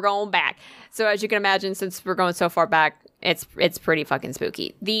back. So as you can imagine, since we're going so far back, it's pretty fucking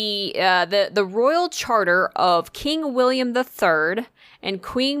spooky. The royal charter of King William III and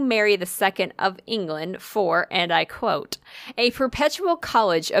Queen Mary II of England for, and I quote, a perpetual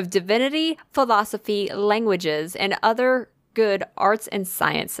college of divinity, philosophy, languages, and other good arts and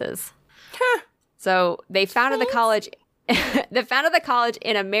sciences. So they founded the college. They founded the college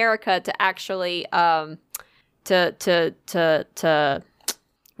in America to actually to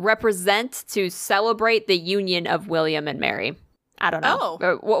represent, to celebrate the union of William and Mary. I don't know.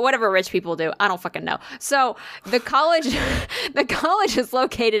 Whatever rich people do. I don't fucking know. So the college is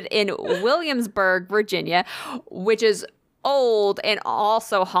located in Williamsburg, Virginia, which is old and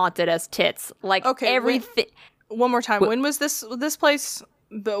also haunted as tits. Like everything. One more time. When was this place?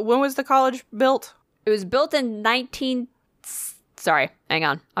 When was the college built? It was built in Sorry, hang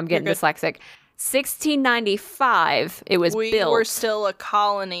on. I'm getting dyslexic. 1695, it was built. We were still a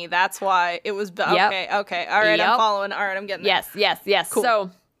colony. That's why it was built. Yep. Okay. All right, I'm following. All right, I'm getting there. Yes. Cool. So,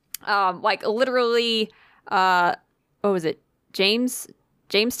 like literally, what was it?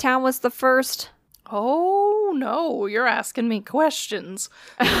 Jamestown was the first. Oh, no. You're asking me questions.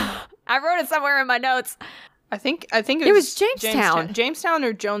 I wrote it somewhere in my notes. I think it was Jamestown. Jamestown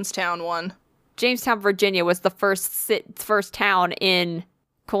or Jonestown one. Jamestown, Virginia was the first town in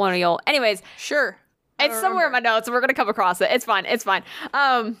colonial. Anyways, sure. It's somewhere in my notes, and we're gonna come across it. It's fine.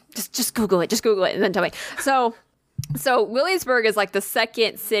 Just Google it, and then tell me. So Williamsburg is like the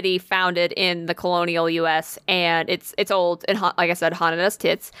second city founded in the colonial U.S., and it's old and like I said, haunted as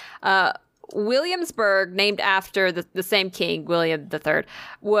tits. Williamsburg, named after the same king, William III,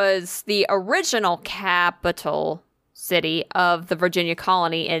 was the original capital city of the Virginia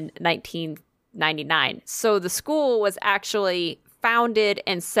colony in 1999. So the school was actually founded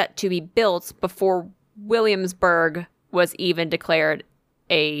and set to be built before Williamsburg was even declared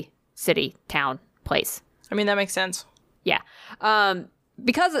a city, town, place. I mean, that makes sense. Yeah.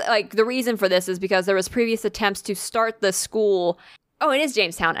 Because, like, the reason for this is because there was previous attempts to start the school. Oh, it is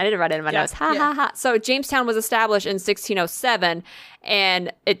Jamestown. I didn't write it in my notes. Ha. So Jamestown was established in 1607,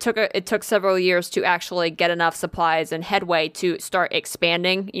 and it took several years to actually get enough supplies and headway to start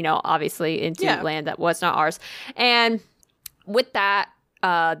expanding, obviously into land that was not ours. And with that,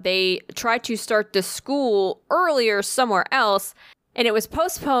 they tried to start the school earlier somewhere else, and it was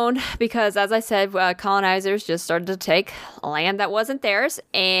postponed because, as I said, colonizers just started to take land that wasn't theirs,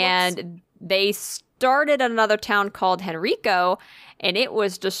 and they started another town called Henrico, and it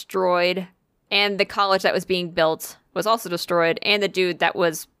was destroyed, and the college that was being built was also destroyed, and the dude that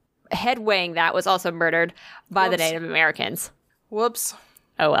was headwaying that was also murdered by the Native Americans. Whoops.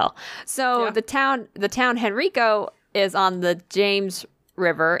 Oh well. So the town Henrico is on the James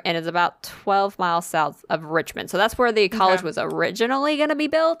River and is about 12 miles south of Richmond. So that's where the college was originally going to be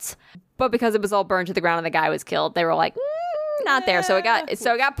built, but because it was all burned to the ground and the guy was killed, they were like, not there. So it got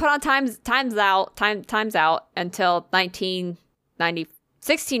put on times out until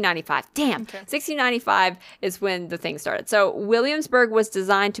 1695. Damn. 1695 is when the thing started. So Williamsburg was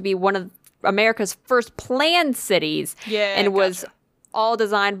designed to be one of America's first planned cities, and was all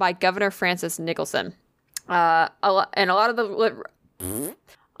designed by Governor Francis Nicholson. A lot of the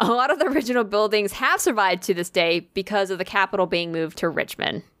original buildings have survived to this day because of the capital being moved to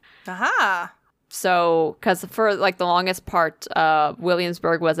Richmond. Aha. So, because for like the longest part,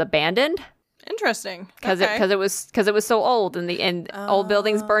 Williamsburg was abandoned Interesting. because it was so old, and old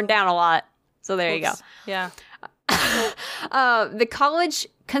buildings burned down a lot. So there you go. Yeah. The college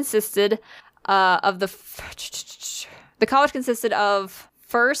consisted of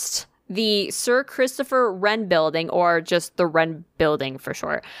first the Sir Christopher Wren Building, or just the Wren Building for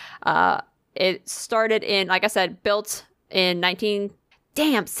short. It started in, like I said, built in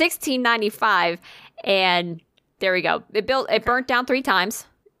 1695, and there we go. It burnt down 3 times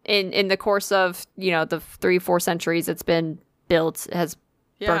in the course of, the 3-4 centuries it's been built. It has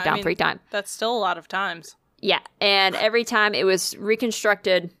burnt down 3 times. That's still a lot of times. Yeah, and every time it was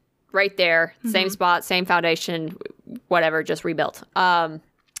reconstructed right there, same spot, same foundation, whatever, just rebuilt.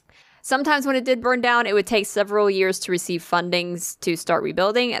 Sometimes when it did burn down, it would take several years to receive fundings to start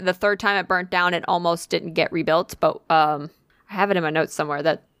rebuilding. The 3rd time it burnt down, it almost didn't get rebuilt, but I have it in my notes somewhere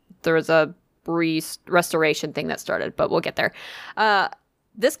that there was a restoration thing that started, but we'll get there.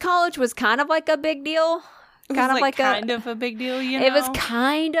 This college was kind of like a big deal. Kind of a big deal, It was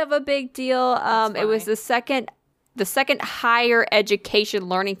kind of a big deal. It was the second higher education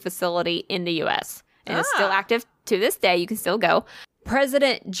learning facility in the U.S. and it's still active to this day. You can still go.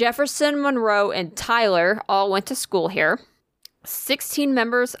 President Jefferson, Monroe, and Tyler all went to school here. 16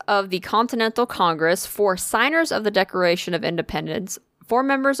 members of the Continental Congress, 4 signers of the Declaration of Independence, 4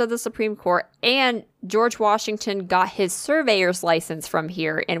 members of the Supreme Court, and George Washington got his surveyor's license from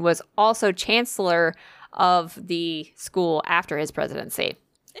here and was also chancellor of the school after his presidency.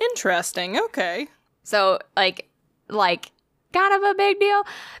 Interesting. Okay. So, like kind of a big deal.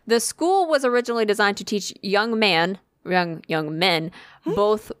 The school was originally designed to teach young men,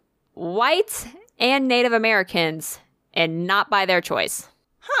 both white and Native Americans, and not by their choice.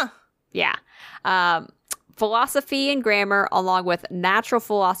 Huh. Yeah. Philosophy and grammar, along with natural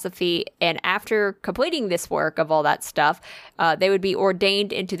philosophy, and after completing this work of all that stuff, they would be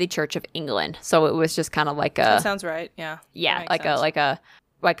ordained into the Church of England. So it was just kind of like a. That sounds right. Yeah. Yeah, like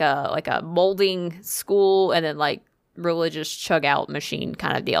a molding school, and then like religious chug out machine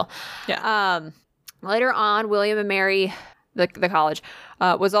kind of deal. Yeah. Later on, William and Mary, the college,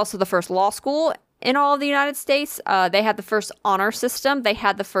 was also the first law school in all of the United States. They had the first honor system. They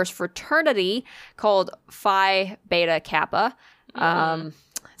had the first fraternity called Phi Beta Kappa,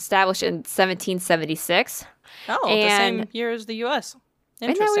 established in 1776. Oh, the same year as the U.S.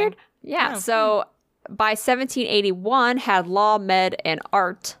 Interesting. Isn't that weird? Yeah. So by 1781, had law, med, and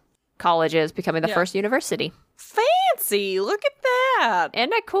art colleges, becoming the first university. Fancy. Look at that. Isn't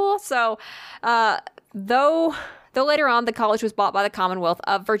that cool? So, though later on the college was bought by the Commonwealth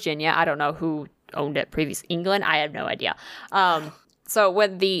of Virginia, I don't know who owned it previous. England? I have no idea. So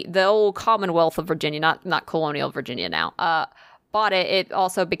when the old Commonwealth of Virginia, not colonial Virginia now, bought it, it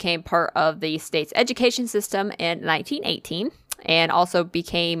also became part of the state's education system in 1918, and also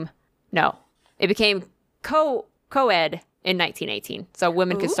became co-ed in 1918. So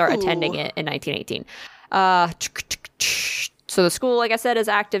women could start attending it in 1918. So the school, like I said, is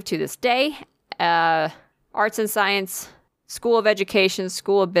active to this day. Arts and Science, School of Education,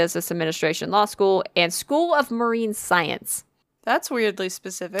 School of Business Administration, Law School, and School of Marine Science. That's weirdly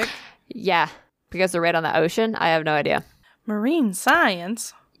specific. Yeah, because they're right on the ocean. I have no idea. Marine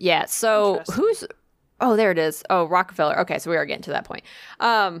Science? Yeah, so oh, there it is. Oh, Rockefeller. Okay, so we are getting to that point.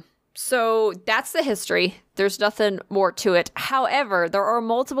 So that's the history. There's nothing more to it. However, there are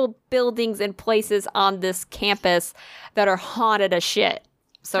multiple buildings and places on this campus that are haunted as shit.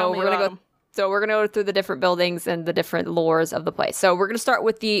 So we're gonna go through the different buildings and the different lores of the place. So we're gonna start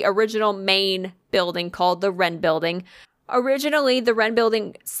with the original main building called the Wren Building. Originally, the Wren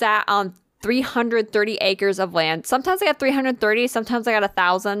Building sat on 330 acres of land. Sometimes I got 330, sometimes I got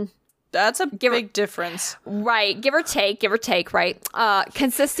 1,000. That's a big difference. Right. Give or take, right?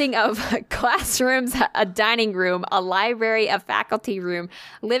 Consisting of classrooms, a dining room, a library, a faculty room,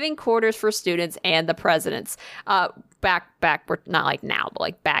 living quarters for students, and the presidents. Back, we're not like now, but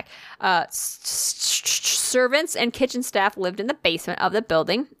like back. Servants and kitchen staff lived in the basement of the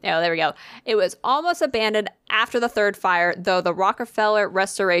building. Oh, there we go. It was almost abandoned after the third fire, though the Rockefeller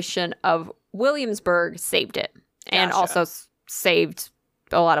restoration of Williamsburg saved it. And also saved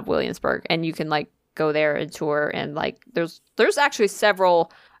a lot of Williamsburg, and you can like go there and tour, and like there's actually several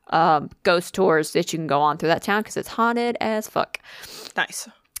ghost tours that you can go on through that town because it's haunted as fuck. Nice.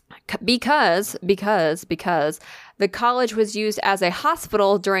 Because the college was used as a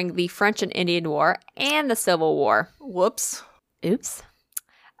hospital during the French and Indian War and the Civil War. Whoops. Oops.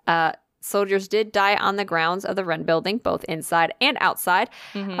 Soldiers did die on the grounds of the Wren Building, both inside and outside.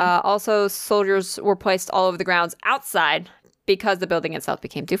 Mm-hmm. Also, soldiers were placed all over the grounds outside because the building itself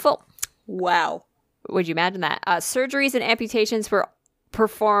became too full. Wow. Would you imagine that? Surgeries and amputations were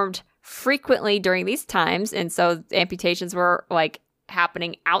performed frequently during these times, and so amputations were like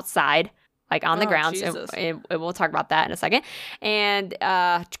happening outside, like on the grounds, and we'll talk about that in a second. And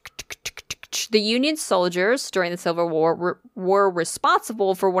the Union soldiers during the Civil War were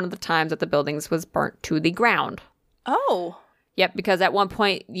responsible for one of the times that the buildings was burnt to the ground. Oh. Yep, because at one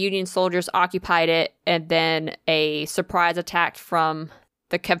point Union soldiers occupied it, and then a surprise attack from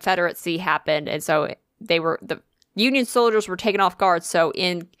the Confederacy happened, and so the Union soldiers were taken off guard. So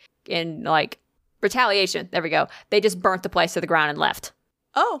in like retaliation, there we go, they just burnt the place to the ground and left.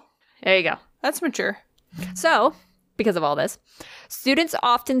 Oh, there you go. That's mature. So, because of all this, students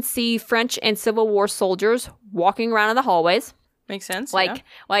often see French and Civil War soldiers walking around in the hallways. Makes sense. Like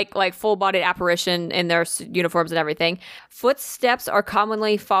full-bodied apparition in their uniforms and everything. Footsteps are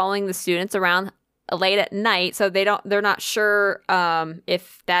commonly following the students around late at night, so they're not sure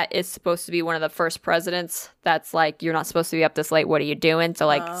if that is supposed to be one of the first presidents that's like, you're not supposed to be up this late, what are you doing? So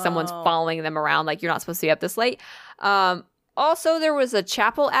like someone's following them around, like, you're not supposed to be up this late. Also, there was a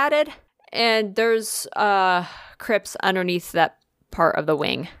chapel added, and there's crypts underneath that part of the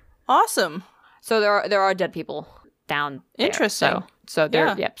wing. Awesome. So there are dead people down there. Interesting. So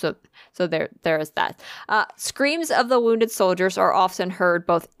there, yeah. So there is that. Screams of the wounded soldiers are often heard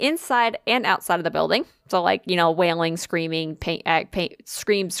both inside and outside of the building. So like, wailing, screaming,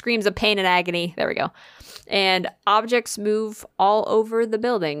 screams of pain and agony. There we go. And objects move all over the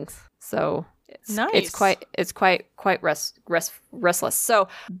buildings. So it's quite restless. So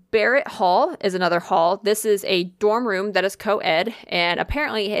Barrett Hall is another hall. This is a dorm room that is co-ed, and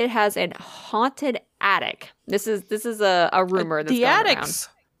apparently it has a haunted attic. This is a rumor that's the going attics.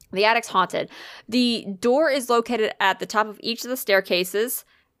 around. The attic's haunted. The door is located at the top of each of the staircases.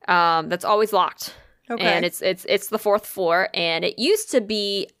 That's always locked. Okay. And it's the fourth floor, and it used to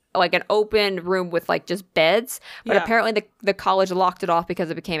be like an open room with like just beds, but apparently the college locked it off because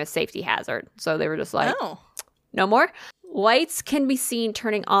it became a safety hazard. So they were just like, no more. Lights can be seen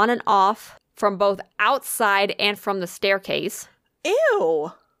turning on and off from both outside and from the staircase.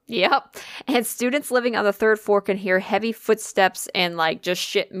 Ew. Yep. And students living on the third floor can hear heavy footsteps and like just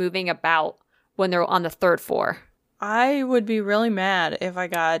shit moving about when they're on the third floor. I would be really mad if I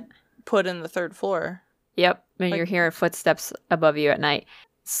got put in the third floor. Yep. And you're hearing footsteps above you at night.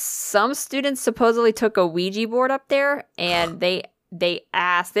 Some students supposedly took a Ouija board up there, and they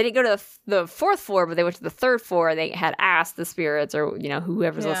asked, they didn't go to the fourth floor, but they went to the third floor. They had asked the spirits or,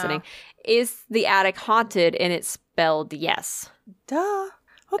 whoever's listening, is the attic haunted? And it spelled yes. Duh.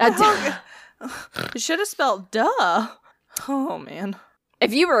 What the hell? It should have spelled duh. Oh, man.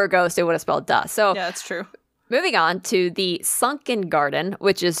 If you were a ghost, it would have spelled duh. So yeah, that's true. Moving on to the Sunken Garden,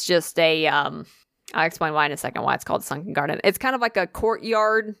 which is just a... I'll explain why in a second, why it's called Sunken Garden. It's kind of like a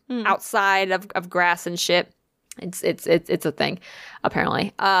courtyard outside of grass and shit. It's a thing,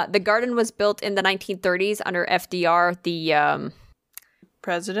 apparently. The garden was built in the 1930s under FDR, the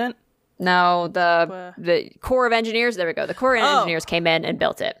president. No, the Corps of Engineers. There we go. The Corps of Engineers came in and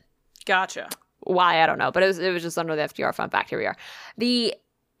built it. Gotcha. Why, I don't know, but it was just under the FDR. Fun fact. Here we are. The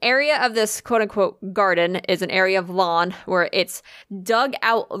area of this quote-unquote garden is an area of lawn where it's dug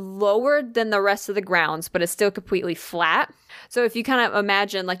out lower than the rest of the grounds, but it's still completely flat. So if you kind of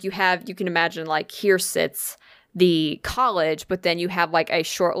imagine, like you can imagine like here sits the college, but then you have like a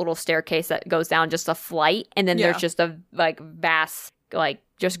short little staircase that goes down just a flight, and then there's just a like vast, like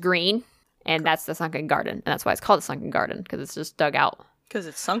just green, and that's the Sunken Garden. And that's why it's called the Sunken Garden, because it's just dug out. Because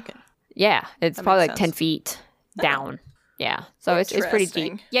it's sunken. Yeah, it's probably like 10 feet down. Yeah, so it's pretty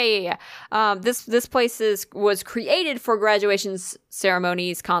deep. Yeah. This place was created for graduations,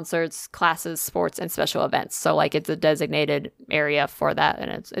 ceremonies, concerts, classes, sports, and special events. So like it's a designated area for that, and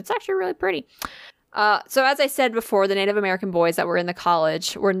it's actually really pretty. So as I said before, the Native American boys that were in the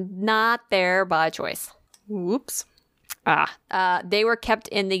college were not there by choice. Whoops. They were kept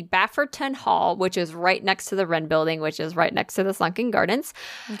in the Bafferton Hall, which is right next to the Wren Building, which is right next to the Sunken Gardens.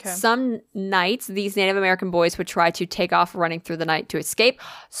 Okay. Some nights, these Native American boys would try to take off running through the night to escape.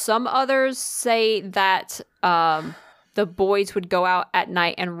 Some others say that the boys would go out at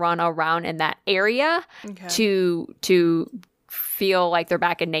night and run around in that area to feel like they're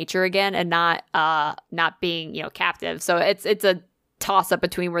back in nature again and not being captive. So it's a toss up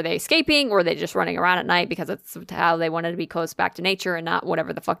between were they escaping or were they just running around at night because it's how they wanted to be close back to nature and not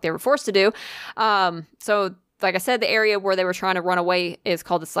whatever the fuck they were forced to do. So like I said, the area where they were trying to run away is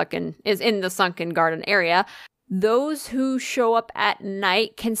in the Sunken Garden area. Those who show up at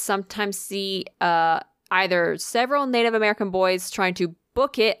night can sometimes see either several Native American boys trying to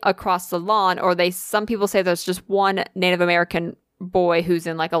book it across the lawn, or some people say there's just one Native American boy who's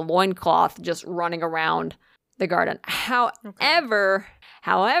in like a loincloth just running around the garden. However,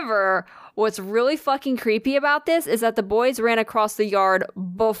 what's really fucking creepy about this is that the boys ran across the yard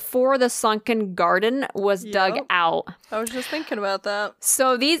before the sunken garden was dug out. I was just thinking about that.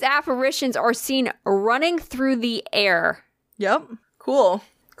 So these apparitions are seen running through the air. Yep. Cool.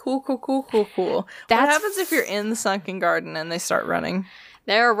 What happens if you're in the sunken garden and they start running?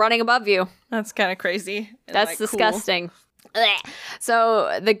 They're running above you. That's kind of crazy. That's disgusting. Cool.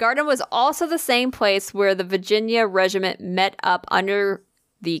 So the garden was also the same place where the Virginia Regiment met up under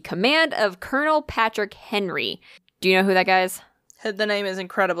the command of Colonel Patrick Henry. Do you know who that guy is? The name is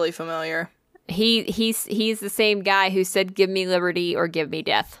incredibly familiar. He's the same guy who said, "Give me liberty or give me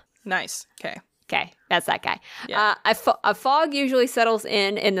death." Nice. Okay, that's that guy. Yeah. A fog usually settles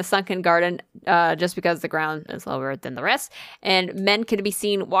in the sunken garden just because the ground is lower than the rest. And men can be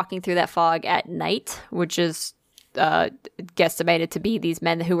seen walking through that fog at night, which is guesstimated to be these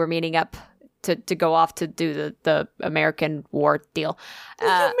men who were meeting up to go off to do the American War deal. The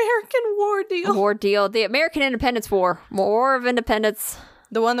American War deal? War deal. The American Independence War. War of Independence.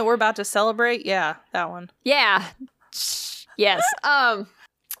 The one that we're about to celebrate? Yeah, that one. Yeah. Yes.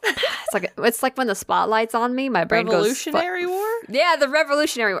 It's like when the spotlight's on me, my brain Revolutionary War? Yeah, the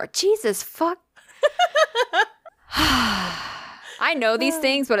Revolutionary War. Jesus, fuck. I know these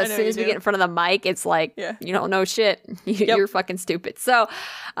things, but as soon as we get in front of the mic, it's like, you don't know shit. You're fucking stupid. So,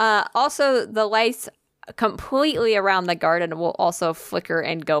 also, the lights completely around the garden will also flicker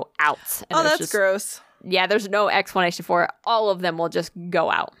and go out. And that's gross. Yeah, there's no explanation for it. All of them will just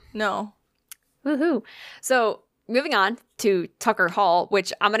go out. No. Woohoo. So, moving on to Tucker Hall,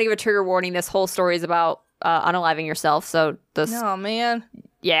 which I'm going to give a trigger warning. This whole story is about unaliving yourself. So this, oh man,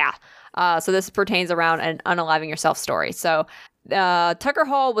 yeah. So this pertains around an unaliving yourself story. So Tucker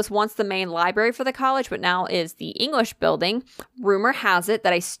Hall was once the main library for the college, but now is the English building. Rumor has it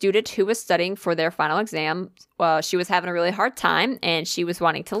that a student who was studying for their final exam, she was having a really hard time and she was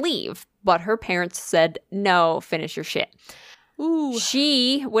wanting to leave, but her parents said, "No, finish your shit." Ooh.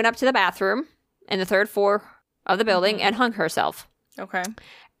 She went up to the bathroom in the third floor of the building and hung herself. Okay.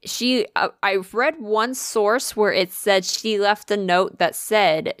 I've read one source where it said she left a note that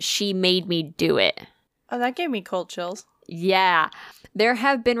said, "She made me do it." Oh, that gave me cold chills. Yeah. There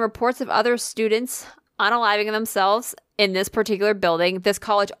have been reports of other students unaliving themselves in this particular building. This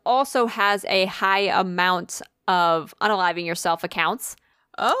college also has a high amount of unaliving yourself accounts.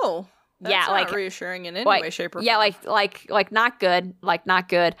 Oh. That's not not reassuring in any way, shape, or form. Yeah, like not good. Like not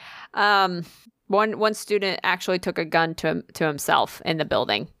good. One student actually took a gun to himself in the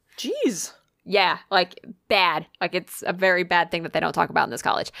building. Jeez. Yeah, like bad. Like it's a very bad thing that they don't talk about in this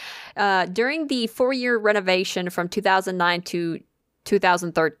college. During the 4-year renovation from 2009 to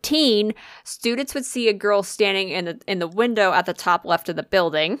 2013, students would see a girl standing in the window at the top left of the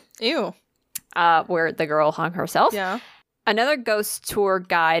building. Ew. Where the girl hung herself. Yeah. Another ghost tour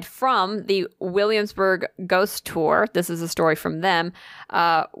guide from the Williamsburg Ghost Tour. This is a story from them.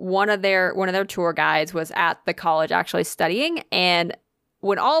 One of their tour guides was at the college actually studying, and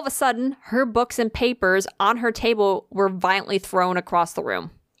when all of a sudden her books and papers on her table were violently thrown across the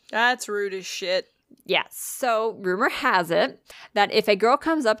room. That's rude as shit. Yeah. So rumor has it that if a girl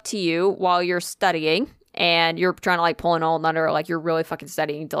comes up to you while you're studying and you're trying to like pull an all under, like you're really fucking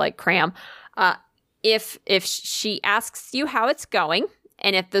studying to like cram, if she asks you how it's going,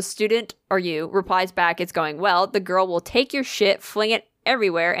 and if the student or you replies back it's going well, the girl will take your shit, fling it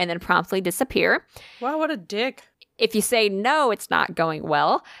everywhere, and then promptly disappear. Wow, what a dick. If you say no, it's not going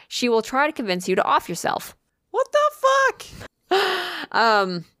well, she will try to convince you to off yourself. What the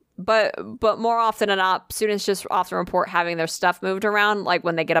fuck? But more often than not, students just often report having their stuff moved around, like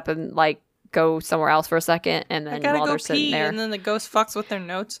when they get up and like go somewhere else for a second, and then while they're sitting there, and then the ghost fucks with their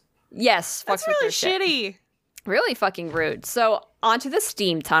notes. Yes, that's really shitty. Really fucking rude. So, onto the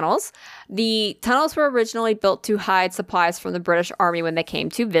steam tunnels. The tunnels were originally built to hide supplies from the British Army when they came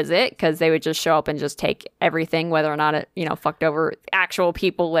to visit, because they would just show up and just take everything, whether or not it, fucked over actual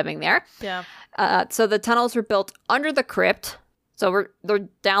people living there. Yeah. So the tunnels were built under the crypt. So they're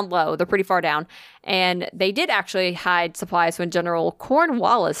down low. They're pretty far down. And they did actually hide supplies when General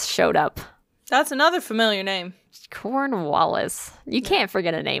Cornwallis showed up. That's another familiar name. Cornwallis. You can't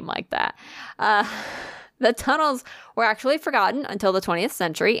forget a name like that. The tunnels were actually forgotten until the 20th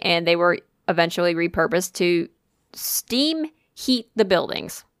century, and they were eventually repurposed to steam heat the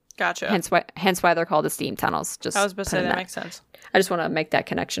buildings. Gotcha. Hence why they're called the steam tunnels. Just I was about to say that makes sense. I just want to make that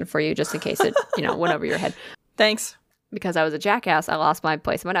connection for you, just in case it went over your head. Thanks. Because I was a jackass, I lost my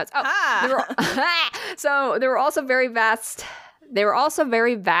place in my notes. So they were also very vast. They were also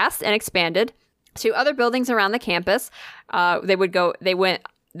very vast and expanded. to other buildings around the campus.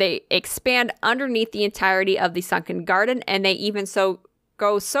 They expand underneath the entirety of the sunken garden, and they even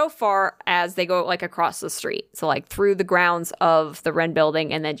go so far as they go like across the street. So like through the grounds of the Wren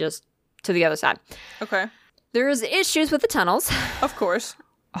building and then just to the other side. Okay. There's issues with the tunnels. Of course.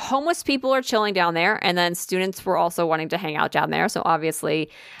 Homeless people are chilling down there, and then students were also wanting to hang out down there. So obviously,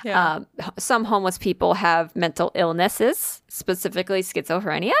 some homeless people have mental illnesses, specifically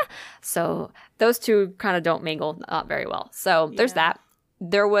schizophrenia. So those two kind of don't mingle not very well. So there's that.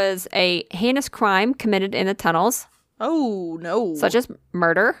 There was a heinous crime committed in the tunnels. Oh, no. Such as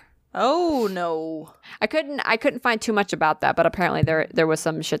murder. Oh, no. I couldn't find too much about that, but apparently there was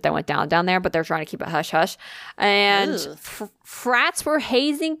some shit that went down there, but they're trying to keep it hush-hush. And frats were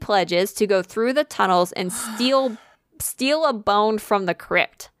hazing pledges to go through the tunnels and steal a bone from the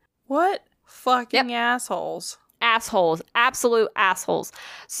crypt. What fucking assholes? Assholes. Absolute assholes.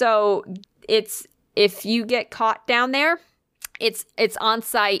 So if you get caught down there, it's on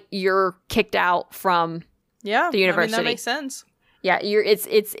site, you're kicked out from the university. That makes sense. Yeah,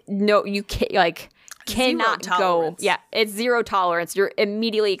 you can't cannot go. Yeah, it's zero tolerance. You're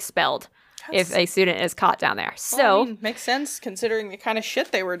immediately expelled if a student is caught down there. So makes sense considering the kind of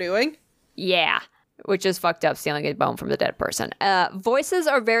shit they were doing. Yeah, which is fucked up, stealing a bone from the dead person. Voices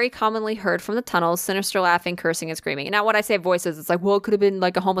are very commonly heard from the tunnels, sinister laughing, cursing, and screaming. Now, when I say voices, it's like, well, it could have been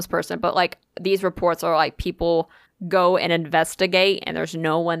like a homeless person, but like these reports are like people go and investigate and there's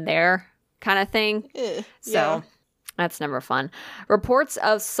no one there kind of thing. So that's never fun. Reports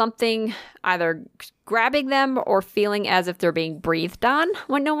of something either grabbing them or feeling as if they're being breathed on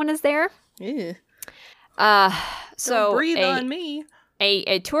when no one is there. Yeah. So don't breathe on me.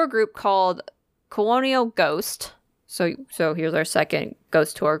 A tour group called Colonial Ghost. So here's our second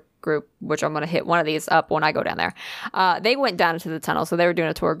ghost tour group, which I'm going to hit one of these up when I go down there. They went down into the tunnel, so they were doing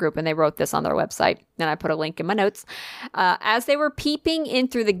a tour group, and they wrote this on their website, and I put a link in my notes. As they were peeping in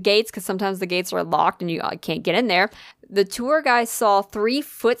through the gates, because sometimes the gates are locked and you can't get in there, the tour guide saw 3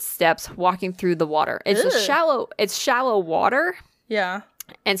 footsteps walking through the water. It's shallow water. Yeah.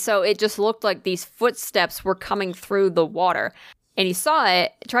 And so it just looked like these footsteps were coming through the water. And he saw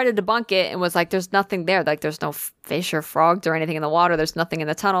it, tried to debunk it, and was like, there's nothing there. Like, there's no fish or frogs or anything in the water. There's nothing in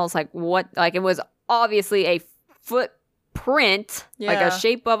the tunnels. Like, what? Like, it was obviously a footprint, like a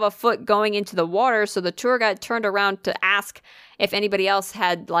shape of a foot going into the water. So the tour guide turned around to ask if anybody else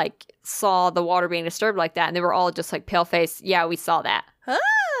had, like, saw the water being disturbed like that. And they were all just, like, pale-faced. Yeah, we saw that. No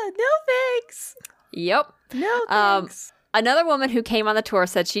thanks. Yep. No thanks. Another woman who came on the tour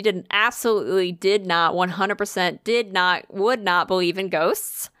said she absolutely did not, 100% would not believe in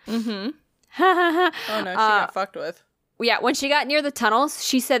ghosts. Mm-hmm. Oh, no, she got fucked with. Yeah, when she got near the tunnels,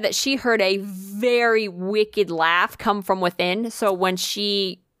 she said that she heard a very wicked laugh come from within. So when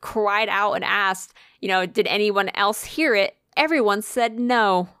she cried out and asked, did anyone else hear it? Everyone said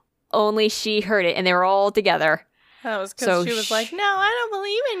no. Only she heard it, and they were all together. That was because she was like, no, I don't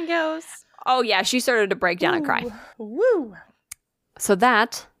believe in ghosts. Oh, yeah, she started to break down and cry. Woo! So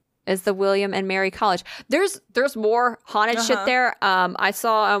that is the William and Mary College. There's more haunted shit there. I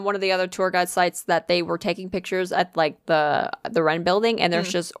saw on one of the other tour guide sites that they were taking pictures at like the Wren building, and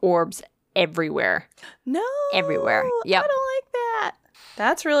there's just orbs everywhere. No! Everywhere. Yep. I don't like that.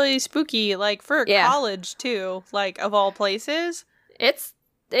 That's really spooky, like for college too, like of all places. It's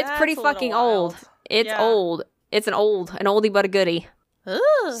pretty fucking old. It's old. It's an oldie but a goodie.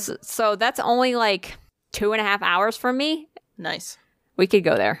 So that's only like 2.5 hours from me. Nice. We could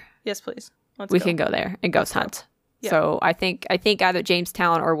go there. Yes, please. We can go there and ghost hunt. Yeah. So I think either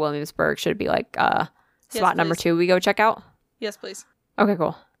Jamestown or Williamsburg should be like spot number 2 we go check out. Yes, please. Okay,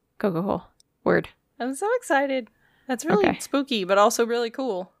 cool. Cool. Word. I'm so excited. That's really spooky, but also really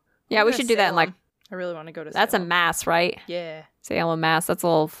cool. Yeah, we should do that in like... I really want to go to That's Salem. a Mass, right? Yeah. Salem, Mass. That's a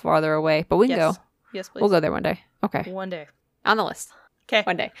little farther away, but we can go. Yes, please. We'll go there one day. Okay. One day. On the list. Okay.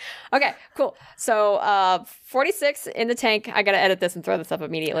 One day. Okay, cool. So 46 in the tank. I got to edit this and throw this up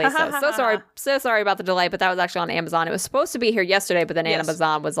immediately. So sorry about the delay, but that was actually on Amazon. It was supposed to be here yesterday, but then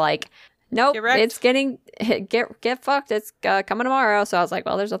Amazon was like, nope, it's getting, get fucked. It's coming tomorrow. So I was like,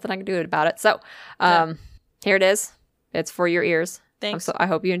 well, there's nothing I can do about it. So here it is. It's for your ears. Thanks. I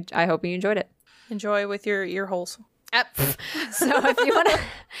hope you enjoyed it. Enjoy with your ear holes. So if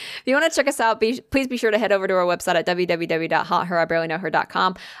you want to check us out, please be sure to head over to our website at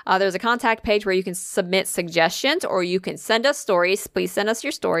www.hauntherIbarelyknowher.com. There's a contact page where you can submit suggestions or you can send us stories. Please send us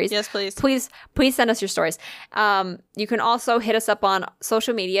your stories. Yes, please. Please send us your stories. You can also hit us up on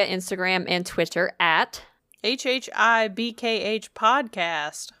social media, Instagram and Twitter at HHIBKH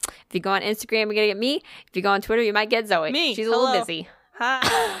Podcast. If you go on Instagram, you're going to get me. If you go on Twitter, you might get Zoe. Me. She's a little busy.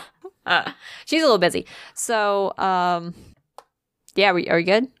 Hi. She's a little busy. So, yeah, are we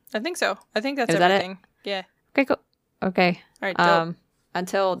good? I think so. I think that's Is that it? everything. Yeah. Okay, cool. Okay. All right, dope.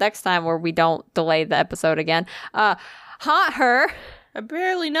 Until next time where we don't delay the episode again. Haunt her. I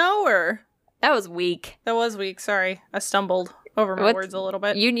barely know her. That was weak. That was weak. Sorry. I stumbled over my words a little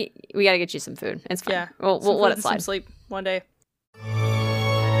bit. We got to get you some food. It's fine. Yeah. We'll let it slide. Some sleep one day.